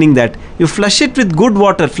of cleaning that. You flush it with good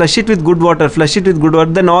water,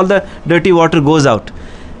 then all the dirty water goes out.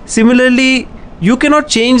 Similarly, you cannot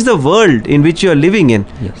change the world in which you are living in,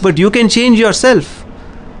 yes, but you can change yourself.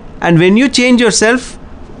 And when you change yourself,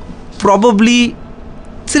 probably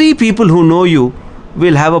 3 people who know you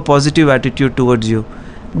will have a positive attitude towards you.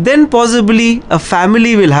 Then possibly a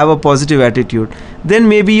family will have a positive attitude. Then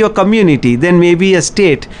maybe your community, then maybe a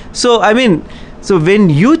state. So when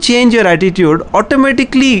you change your attitude,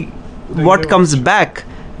 automatically what comes back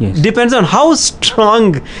depends on how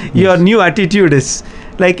strong your new attitude is.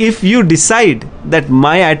 Like if you decide that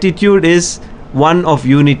my attitude is one of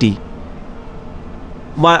unity,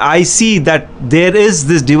 I see that there is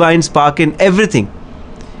this divine spark in everything,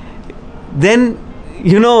 then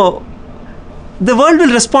the world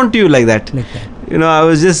will respond to you like that. I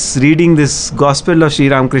was just reading this Gospel of Sri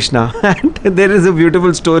Ramakrishna and there is a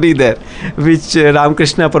beautiful story there which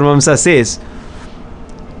Ramakrishna Paramahamsa says.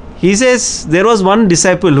 He says there was one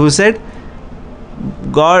disciple who said,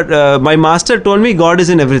 God, my master told me God is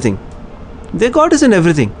in everything. God is in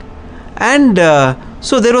everything. And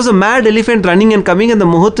so there was a mad elephant running and coming, and the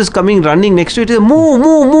Muhut is coming running next to it.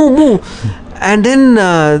 Moo. And then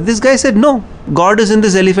this guy said, no, God is in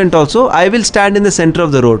this elephant also. I will stand in the center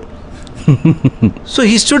of the road. So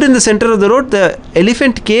he stood in the center of the road. The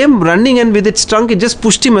elephant came running, and with its trunk it just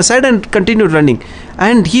pushed him aside and continued running.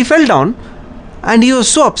 And he fell down and he was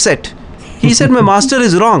so upset. He said, my master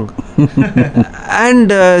is wrong. And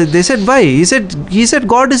they said, why? He said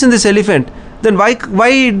God is in this elephant. Then why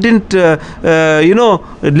didn't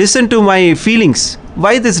listen to my feelings?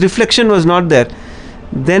 Why this reflection was not there?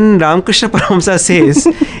 Then Ramakrishna Paramahamsa says,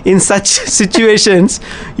 in such situations,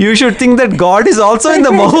 you should think that God is also in the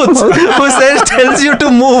Mahut, who tells you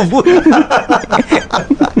to move.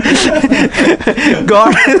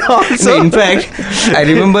 God is also. In fact, I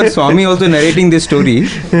remember Swami also narrating this story,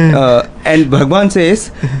 and Bhagwan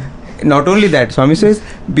says, not only that, Swami says,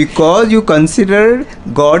 because you considered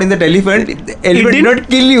God in that elephant, the elephant did not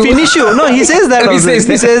kill you. Finish you. No, he says that. He also. says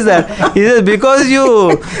He says that. He says because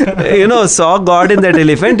you saw God in that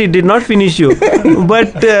elephant, he did not finish you.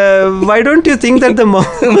 But why don't you think that the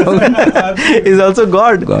mountain is also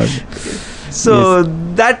God? God. So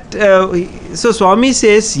so Swami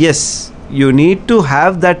says, yes, you need to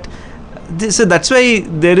have that. So that's why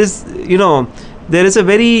there is a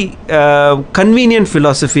very convenient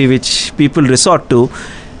philosophy which people resort to.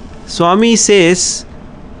 Swami says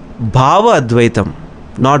Bhava Advaitam,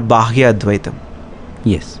 not Bahya Advaitam.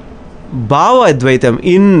 Yes. Bhava Advaitam.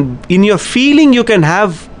 In your feeling you can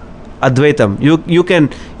have Advaitam. You can,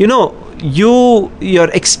 your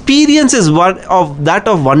experience is one of that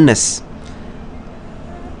of oneness.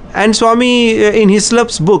 And Swami, in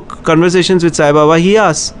Hislop's book, Conversations with Sai Baba, he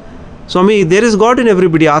asks, Swami, there is God in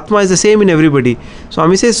everybody. Atma is the same in everybody.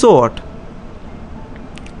 Swami says, so what?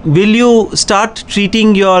 Will you start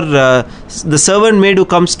treating the servant maid who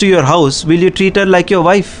comes to your house, will you treat her like your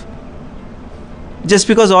wife? Just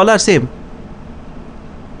because all are same.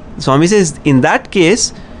 Swami says, in that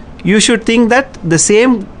case, you should think that the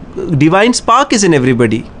same divine spark is in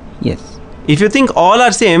everybody. Yes. If you think all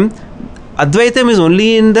are same, Advaitam is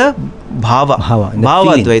only in the Bhava.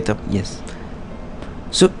 Bhava Advaitam. Yes.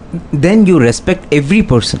 So then you respect every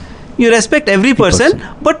person. You respect every person,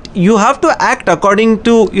 but you have to act according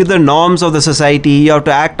to the norms of the society. You have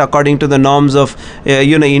to act according to the norms of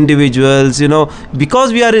individuals.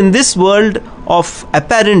 Because we are in this world of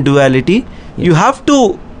apparent duality, you have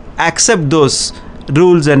to accept those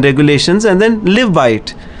rules and regulations and then live by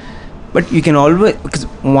it. But you can always, because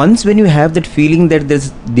once when you have that feeling that there's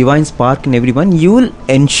divine spark in everyone, you will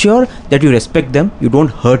ensure that you respect them, you don't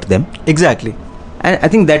hurt them. Exactly. And I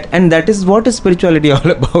think that is what is spirituality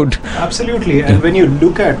all about. Absolutely. And when you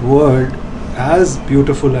look at world as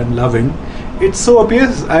beautiful and loving, it so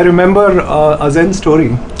appears. I remember a Zen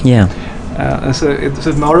story. Yeah. So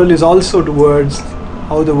the moral is also towards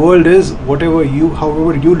how the world is,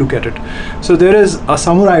 however you look at it. So there is a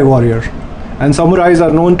samurai warrior, and samurais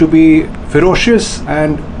are known to be ferocious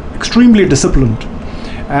and extremely disciplined,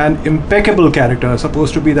 and impeccable character,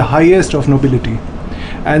 supposed to be the highest of nobility.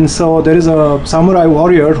 And so there is a samurai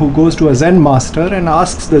warrior who goes to a Zen master and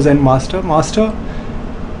asks the Zen master, Master,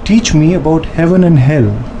 teach me about heaven and hell.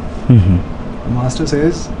 Mm-hmm. The master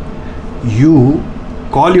says, you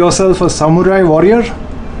call yourself a samurai warrior?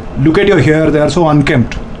 Look at your hair, they are so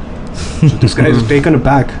unkempt. So this guy is taken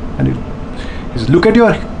aback, and he says, look at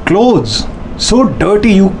your clothes, so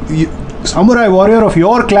dirty. You samurai warrior of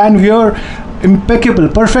your clan wear impeccable,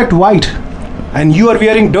 perfect white, and you are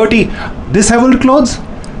wearing dirty, disheveled clothes.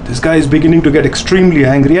 This guy is beginning to get extremely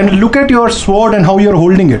angry. And look at your sword and how you are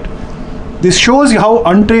holding it. This shows you how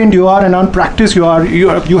untrained you are and unpracticed you are.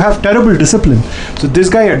 You have terrible discipline. So this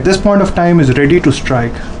guy at this point of time is ready to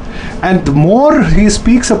strike. And the more he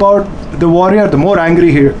speaks about the warrior, the more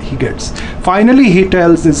angry he gets. Finally, he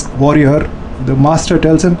tells this warrior, the master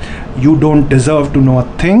tells him, you don't deserve to know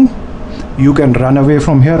a thing. You can run away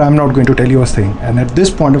from here. I'm not going to tell you a thing. And at this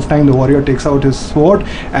point of time, the warrior takes out his sword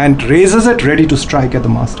and raises it, ready to strike at the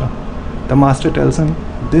master. The master tells him,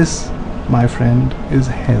 this, my friend, is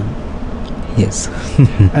hell. Yes.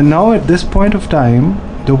 And now at this point of time,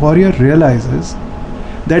 the warrior realizes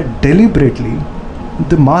that deliberately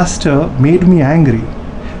the master made me angry,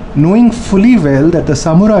 knowing fully well that the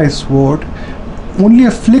samurai sword, only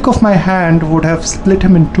a flick of my hand would have split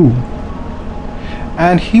him in two.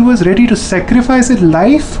 And he was ready to sacrifice his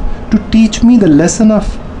life to teach me the lesson of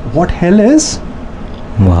what hell is.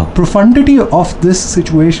 Wow. Profundity of this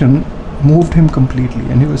situation moved him completely,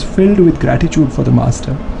 and he was filled with gratitude for the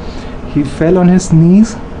master. He fell on his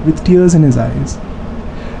knees with tears in his eyes,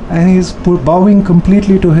 and he's bowing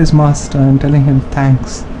completely to his master and telling him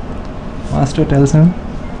thanks. Master tells him,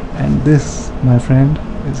 and this, my friend,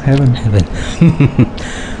 is heaven.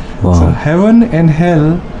 Wow. So heaven and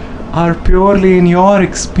hell are purely in your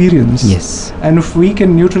experience. Yes. And if we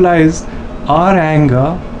can neutralize our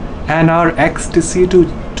anger and our ecstasy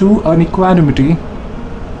to an equanimity,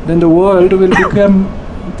 then the world will become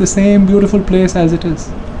the same beautiful place as it is,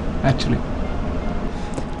 actually.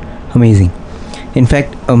 Amazing. In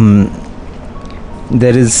fact,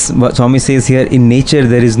 there is what Swami says here, in nature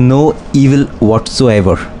there is no evil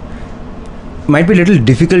whatsoever. Might be a little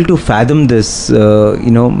difficult to fathom this, I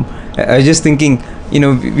was just thinking,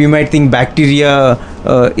 we might think bacteria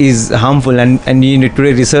is harmful, and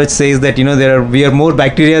today research says that we are more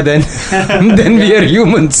bacteria than than we are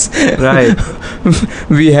humans. Right.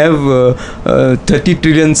 We have 30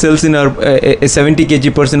 trillion cells in our a 70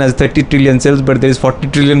 kg person has 30 trillion cells, but there is 40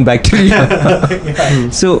 trillion bacteria.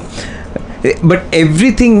 So, but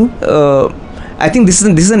everything. I think this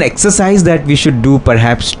is an exercise that we should do,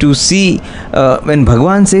 perhaps, to see when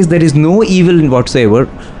Bhagavan says there is no evil whatsoever,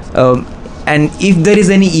 and if there is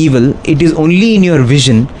any evil, it is only in your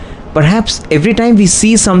vision. Perhaps every time we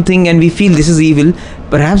see something and we feel this is evil,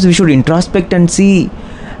 perhaps we should introspect and see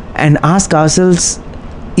and ask ourselves,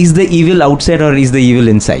 is the evil outside or is the evil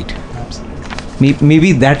inside?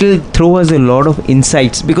 Maybe that will throw us a lot of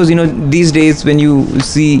insights, because these days when you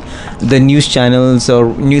see the news channels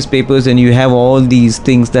or newspapers and you have all these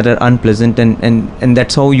things that are unpleasant, and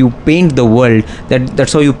that's how you paint the world,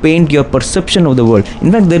 that's how you paint your perception of the world.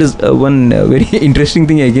 In fact, there is one very interesting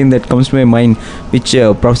thing again that comes to my mind, which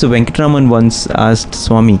Professor Venkataraman once asked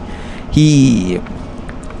Swami. He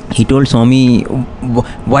told Swami,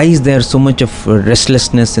 why is there so much of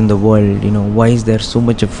restlessness in the world? Why is there so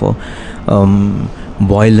much of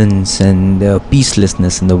violence and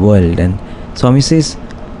peacelessness in the world? And Swami says,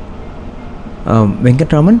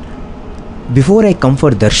 Venkataraman, before I come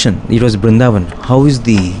for darshan, it was Vrindavan, how is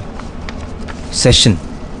the session?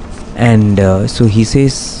 And so he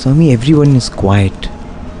says, Swami, everyone is quiet.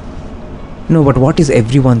 No, but what is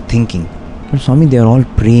everyone thinking? Well, Swami, they are all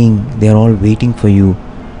praying, they are all waiting for you.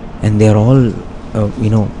 And they are all,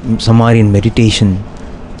 some are in meditation,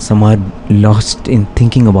 some are lost in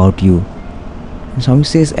thinking about you. And Swami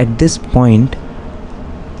says, at this point,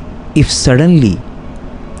 if suddenly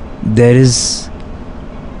there is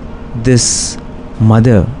this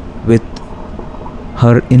mother with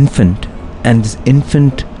her infant, and this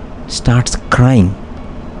infant starts crying,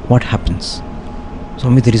 what happens?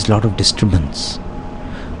 Swami, there is a lot of disturbance.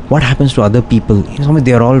 What happens to other people? Swami,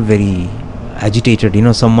 they are all very agitated.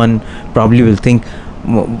 Someone probably will think,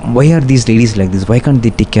 why are these ladies like this? Why can't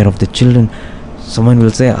they take care of the children? Someone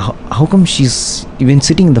will say, how come she's even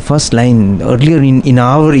sitting in the first line? Earlier in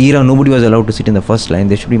our era, nobody was allowed to sit in the first line.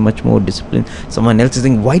 There should be much more discipline. Someone else is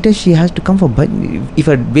thinking, why does she has to come for, if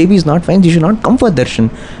her baby is not fine, she should not come for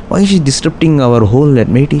darshan. Why is she disrupting our whole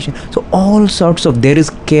meditation? So all sorts of, there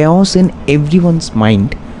is chaos in everyone's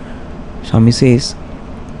mind. Swami says,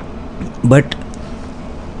 but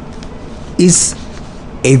is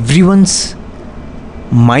everyone's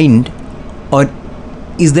mind, or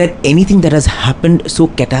is there anything that has happened so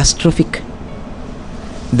catastrophic?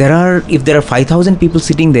 If there are 5,000 people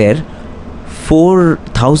sitting there,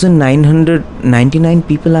 4,999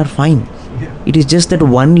 people are fine. Yeah. It is just that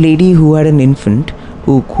one lady who had an infant,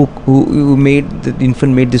 who made the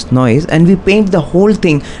infant made this noise, and we paint the whole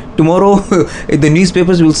thing. Tomorrow the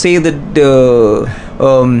newspapers will say that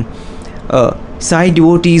Sai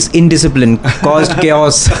devotees indiscipline caused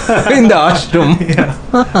chaos in the ashram.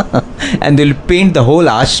 And they'll paint the whole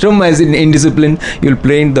ashram as in indiscipline. You'll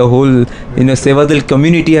paint the whole Sevadal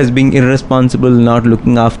community as being irresponsible, not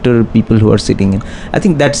looking after people who are sitting in. I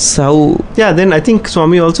think that's how. Yeah, then I think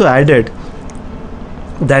Swami also added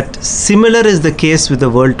that similar is the case with the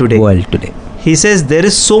world today. He says there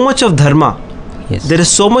is so much of dharma, yes, there is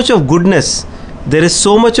so much of goodness, there is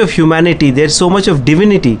so much of humanity, there is so much of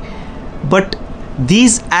divinity, but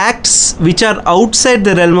these acts which are outside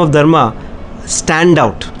the realm of dharma stand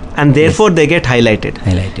out, and therefore they get highlighted.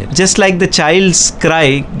 Just like the child's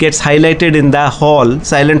cry gets highlighted in the hall,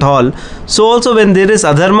 silent hall, so also when there is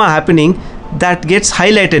adharma happening, that gets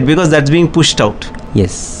highlighted because that's being pushed out.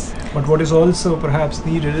 Yes. But what is also perhaps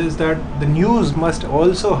needed is that the news must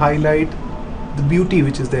also highlight the beauty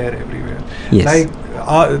which is there everywhere. Yes. Like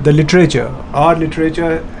the literature. Our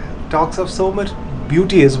literature talks of so much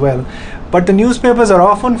beauty as well. But the newspapers are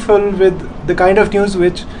often filled with the kind of news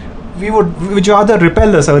which rather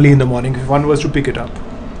repel us early in the morning if one was to pick it up.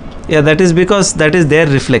 Yeah, that is because that is their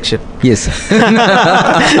reflection. Yes.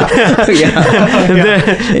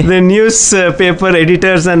 The newspaper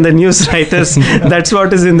editors and the news writers, that's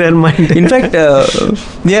what is in their mind. In fact,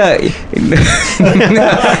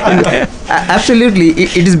 absolutely,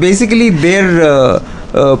 it is basically their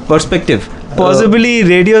perspective. Possibly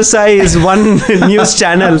Radio Sai is one news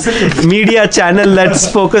channel, media channel that's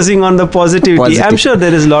focusing on the positivity. I'm sure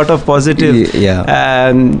there is a lot of positive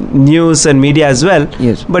news and media as well,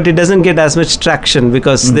 yes, but it doesn't get as much traction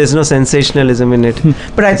because there's no sensationalism in it.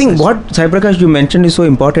 But I think what Sai Prakash you mentioned is so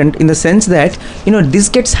important in the sense that this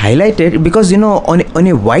gets highlighted because on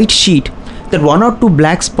a white sheet that one or two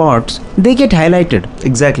black spots, they get highlighted.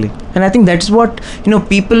 Exactly. And I think that's what,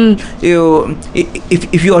 people,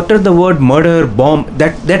 if you utter the word murder, bomb,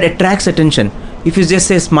 that attracts attention. If you just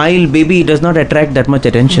say smile, baby, it does not attract that much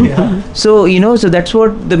attention. So, so that's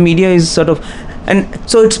what the media is sort of, and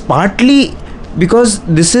so it's partly because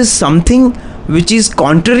this is something which is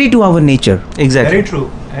contrary to our nature. Exactly. Very true.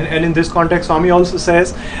 And in this context, Swami also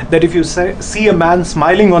says that if you see a man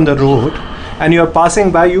smiling on the road and you're passing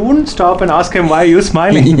by, you wouldn't stop and ask him, why are you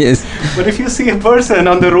smiling? Yes. But if you see a person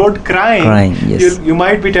on the road crying, yes. you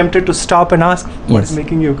might be tempted to stop and ask, what's Yes.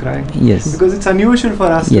 making you cry? Yes. Because it's unusual for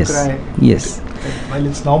us Yes. to cry. Yes. While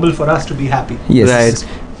it's normal for us to be happy. Yes. Right.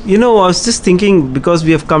 I was just thinking, because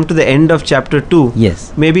we have come to the end of chapter 2.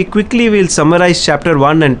 Yes. Maybe quickly we'll summarize chapter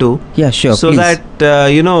 1 and 2. Yeah, sure. So please.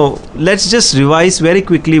 that, let's just revise very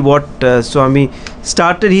quickly what Swami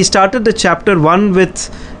started. He started the chapter 1 with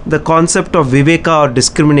the concept of Viveka or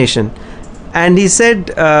discrimination. And he said,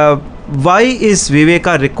 why is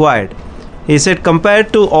Viveka required? He said,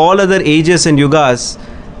 compared to all other ages and yugas,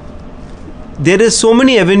 there is so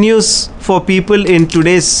many avenues for people in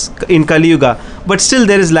Kali Yuga, but still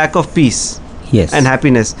there is lack of peace Yes. and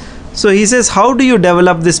happiness. So he says, how do you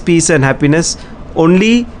develop this peace and happiness?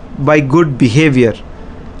 Only by good behavior.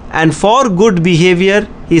 And for good behavior,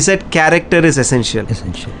 he said, character is essential.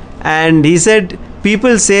 Essential. And he said,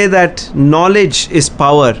 people say that knowledge is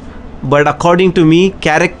power, but according to me,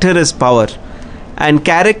 character is power. And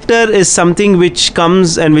character is something which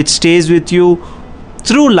comes and which stays with you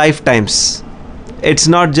through lifetimes. It's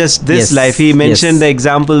not just this Yes, life. He mentioned yes. the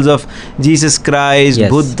examples of Jesus Christ,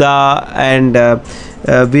 Yes. Buddha, and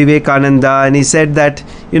Vivekananda. And he said that,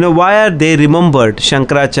 why are they remembered?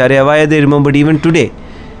 Shankaracharya, why are they remembered even today?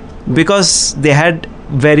 Because they had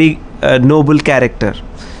very noble character.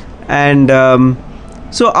 And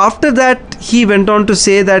so after that, he went on to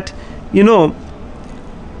say that,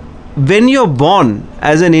 when you're born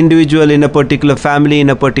as an individual in a particular family, in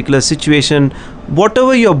a particular situation,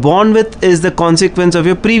 whatever you're born with is the consequence of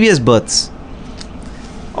your previous births.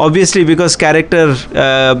 Obviously, because character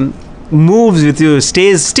moves with you,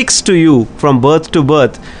 sticks to you from birth to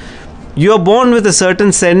birth. You're born with a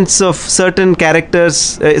certain sense of certain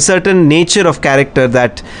characters, certain nature of character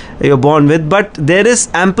that you're born with, but there is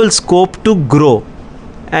ample scope to grow.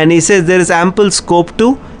 And he says there is ample scope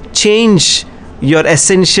to change your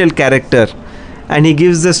essential character. And he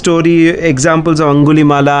gives the story examples of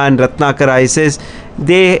Angulimala and Ratnakara. He says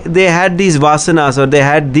they had these vasanas, or they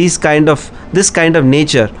had this kind of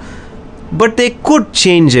nature, but they could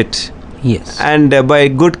change it. Yes. And by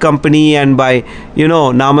good company and by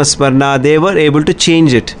namasmarna, they were able to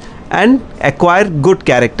change it and acquire good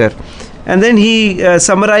character. And then he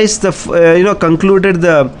summarized concluded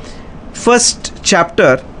the first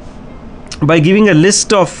chapter by giving a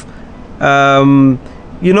list of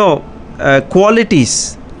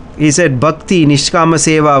qualities. He said bhakti, nishkama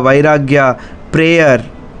seva, vairagya, prayer,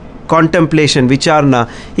 contemplation, vicharna.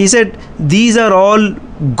 He said these are all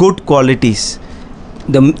good qualities.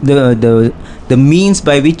 The means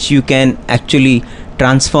by which you can actually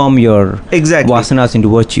transform your Exactly. vasanas into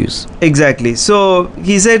virtues. Exactly. So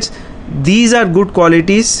he said these are good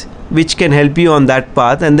qualities which can help you on that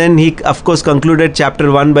path. And then he of course concluded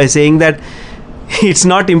chapter 1 by saying that it's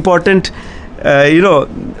not important,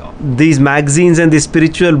 these magazines and these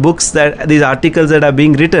spiritual books, that these articles that are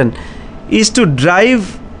being written, is to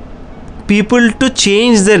drive people to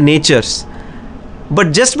change their natures.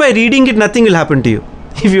 But just by reading it, nothing will happen to you.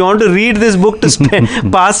 If you want to read this book to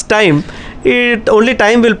pass time, only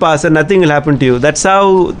time will pass and nothing will happen to you. That's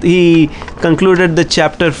how he concluded the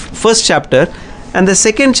first chapter. And the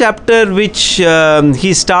second chapter, which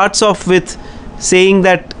he starts off with saying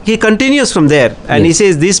that he continues from there, and he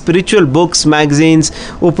says these spiritual books, magazines,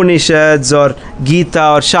 Upanishads or Gita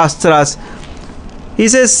or Shastras, he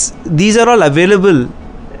says these are all available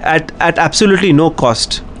at absolutely no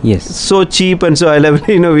cost. Yes. So cheap and so I love,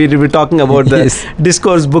 we were talking about the Yes.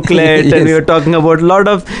 discourse booklet Yes. and we were talking about a lot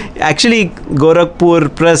of, actually Gorakhpur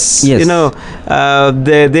Press, Yes.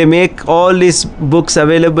 they make all these books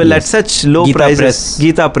available at such low Gita prices. Press.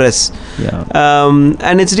 Gita Press. Yeah.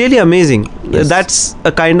 And it's really amazing. Yes. That's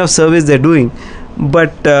a kind of service they're doing.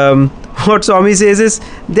 But what Swami says is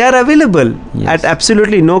they are available at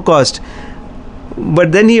absolutely no cost.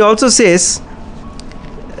 But then he also says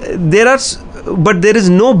there is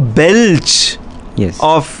no belch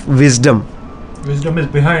of wisdom. Wisdom is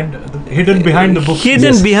hidden behind the books.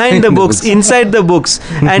 Hidden behind the books, inside the books,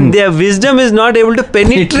 and their wisdom is not able to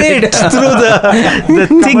penetrate through the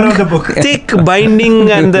thick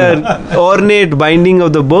binding and the ornate binding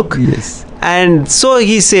of the book. Yes. And so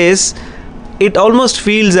he says, it almost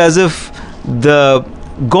feels as if the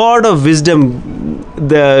God of wisdom,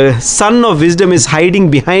 the Son of wisdom is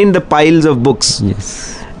hiding behind the piles of books.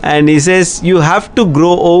 Yes. And he says you have to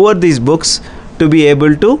grow over these books to be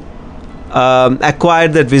able to acquire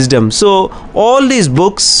that wisdom. So all these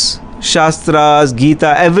books, Shastras,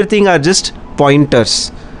 Gita, everything are just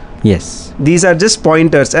pointers. Yes. These are just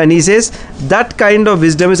pointers, and he says that kind of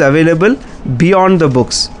wisdom is available beyond the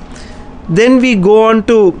books. Then we go on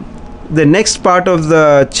to the next part of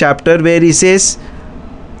the chapter where he says,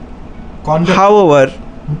 Conduct. however,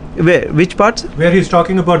 which parts? Where he's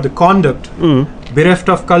talking about the conduct, bereft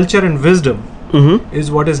of culture and wisdom,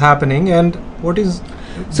 is what is happening, and what is.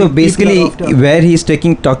 So the basically, people are after. where he's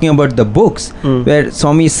talking about the books, where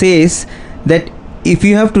Swami says that if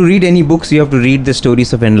you have to read any books, you have to read the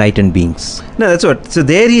stories of enlightened beings. No, that's what. So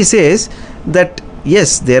there he says that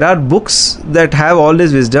yes, there are books that have all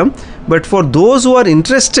this wisdom, but for those who are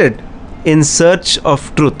interested in search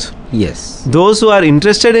of truth, Yes. those who are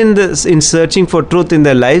interested in searching for truth in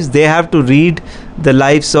their lives, they have to read the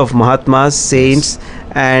lives of Mahatmas, saints,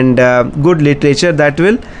 and good literature that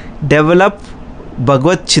will develop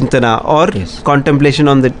Bhagavad Chintana or Yes. contemplation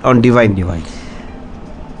on divine. Divine.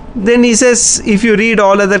 Then he says, if you read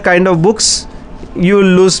all other kind of books, you will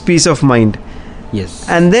lose peace of mind. Yes.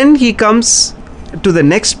 And then he comes to the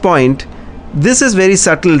next point. This is very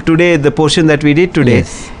subtle today, the portion that we did today.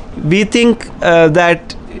 Yes. We think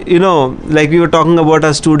that, like we were talking about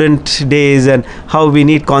our student days and how we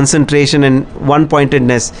need concentration and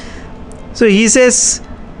one-pointedness. So he says,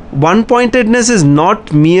 one-pointedness is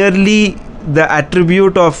not merely the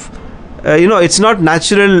attribute of, it's not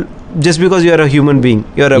natural just because you are a human being,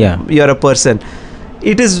 you're a person.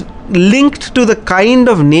 It is linked to the kind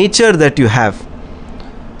of nature that you have.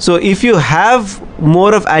 So if you have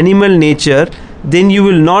more of animal nature, then you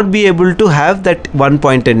will not be able to have that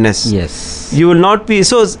one-pointedness. Yes. You will not be,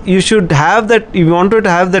 so you should have that, you wanted to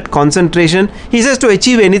have that concentration. He says to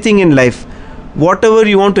achieve anything in life, whatever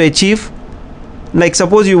you want to achieve, like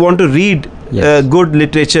suppose you want to read Yes. good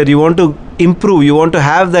literature, you want to improve, you want to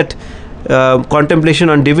have that contemplation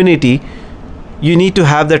on divinity, you need to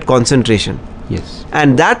have that concentration. Yes.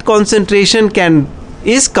 And that concentration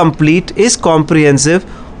is complete, is comprehensive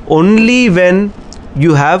only when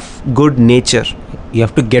you have good nature. You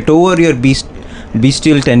have to get over your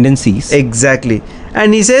bestial tendencies. Exactly.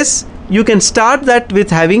 And he says you can start that with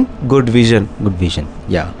having good vision. Good vision.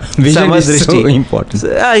 Yeah. Vision is so Samadrishti. important.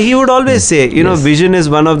 So, he would always say, Yes. vision is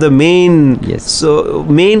one of the main Yes.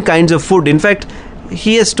 main kinds of food. In fact,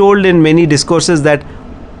 he has told in many discourses that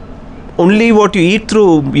only what you eat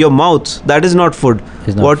through your mouth, that is not food.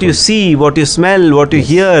 Is not What you food. see, what you smell, what you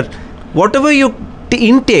hear, whatever you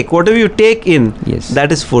intake, whatever you take in, Yes.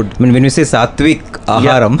 that is food. I mean, when you say sattvic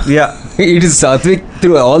aharam, Yeah. it is sattvic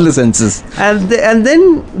through all the senses. And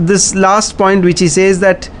then this last point which he says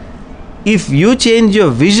that if you change your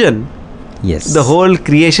vision, Yes. the whole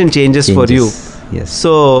creation changes for you. Yes.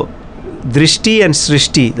 So drishti and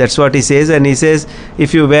srishti, that's what he says. And he says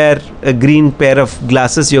if you wear a green pair of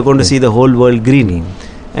glasses, you're going to see the whole world green.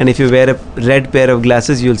 And if you wear a red pair of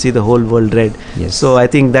glasses, you'll see the whole world red. Yes. So I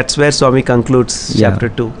think that's where Swami concludes Yeah. chapter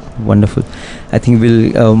 2. Wonderful. I think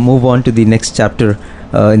we'll move on to the next chapter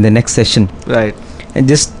in the next session. Right. And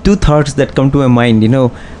just two thoughts that come to my mind,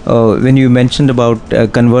 when you mentioned about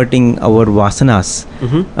converting our vasanas,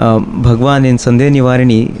 Bhagwan in Sandhya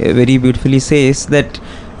Nivarini very beautifully says that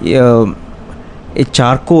a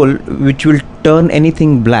charcoal which will turn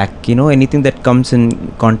anything black, anything that comes in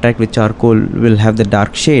contact with charcoal will have the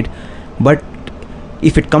dark shade. But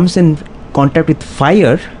if it comes in contact with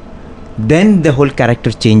fire, then the whole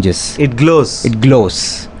character changes. It glows. It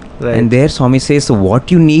glows. Right. And there Swami says, so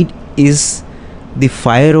what you need is the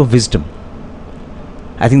fire of wisdom.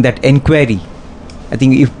 I think that enquiry, I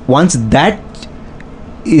think if once that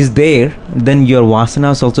is there, then your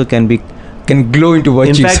vasanas also can glow into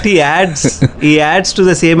virtues. In fact, he adds to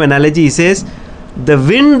the same analogy. He says the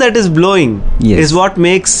wind that is blowing Yes. is what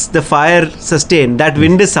makes the fire sustain. That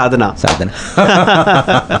wind is sadhana. Sadhana.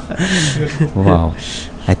 Wow.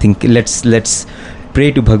 I think let's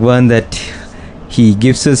pray to Bhagwan that he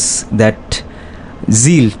gives us that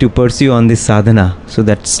zeal to pursue on this sadhana, so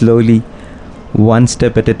that slowly, one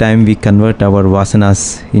step at a time, we convert our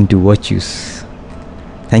vasanas into virtues.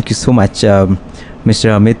 Thank you so much,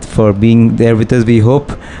 Mr. Amit, for being there with us.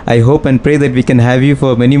 I hope and pray that we can have you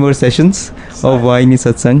for many more sessions of Vahini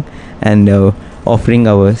Satsang, and offering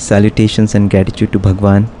our salutations and gratitude to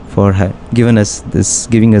Bhagwan for giving us this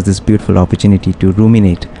beautiful opportunity to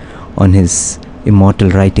ruminate on his immortal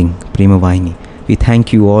writing, Prema Vahini. We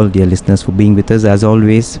thank you all, dear listeners, for being with us. As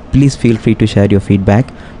always, please feel free to share your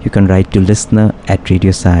feedback. You can write to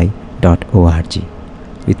listener@radiosai.org.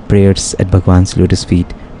 www.sairam.org. With prayers at Bhagwan's lotus feet,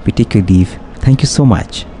 we take your leave. Thank you so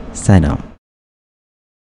much. Sairam.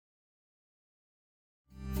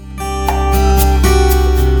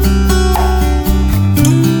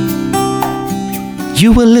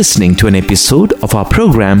 You were listening to an episode of our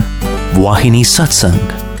program Vahini Satsang.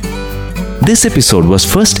 This episode was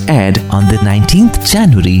first aired on the 19th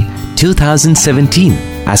January 2017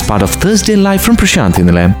 as part of Thursday Live from Prashanthi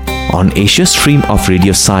Nilayam on Asia stream of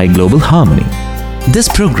Radio Sai Global Harmony. This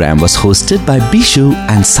program was hosted by Bishu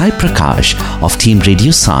and Sai Prakash of Team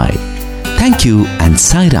Radio Sai. Thank you and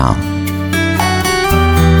Sai Ram.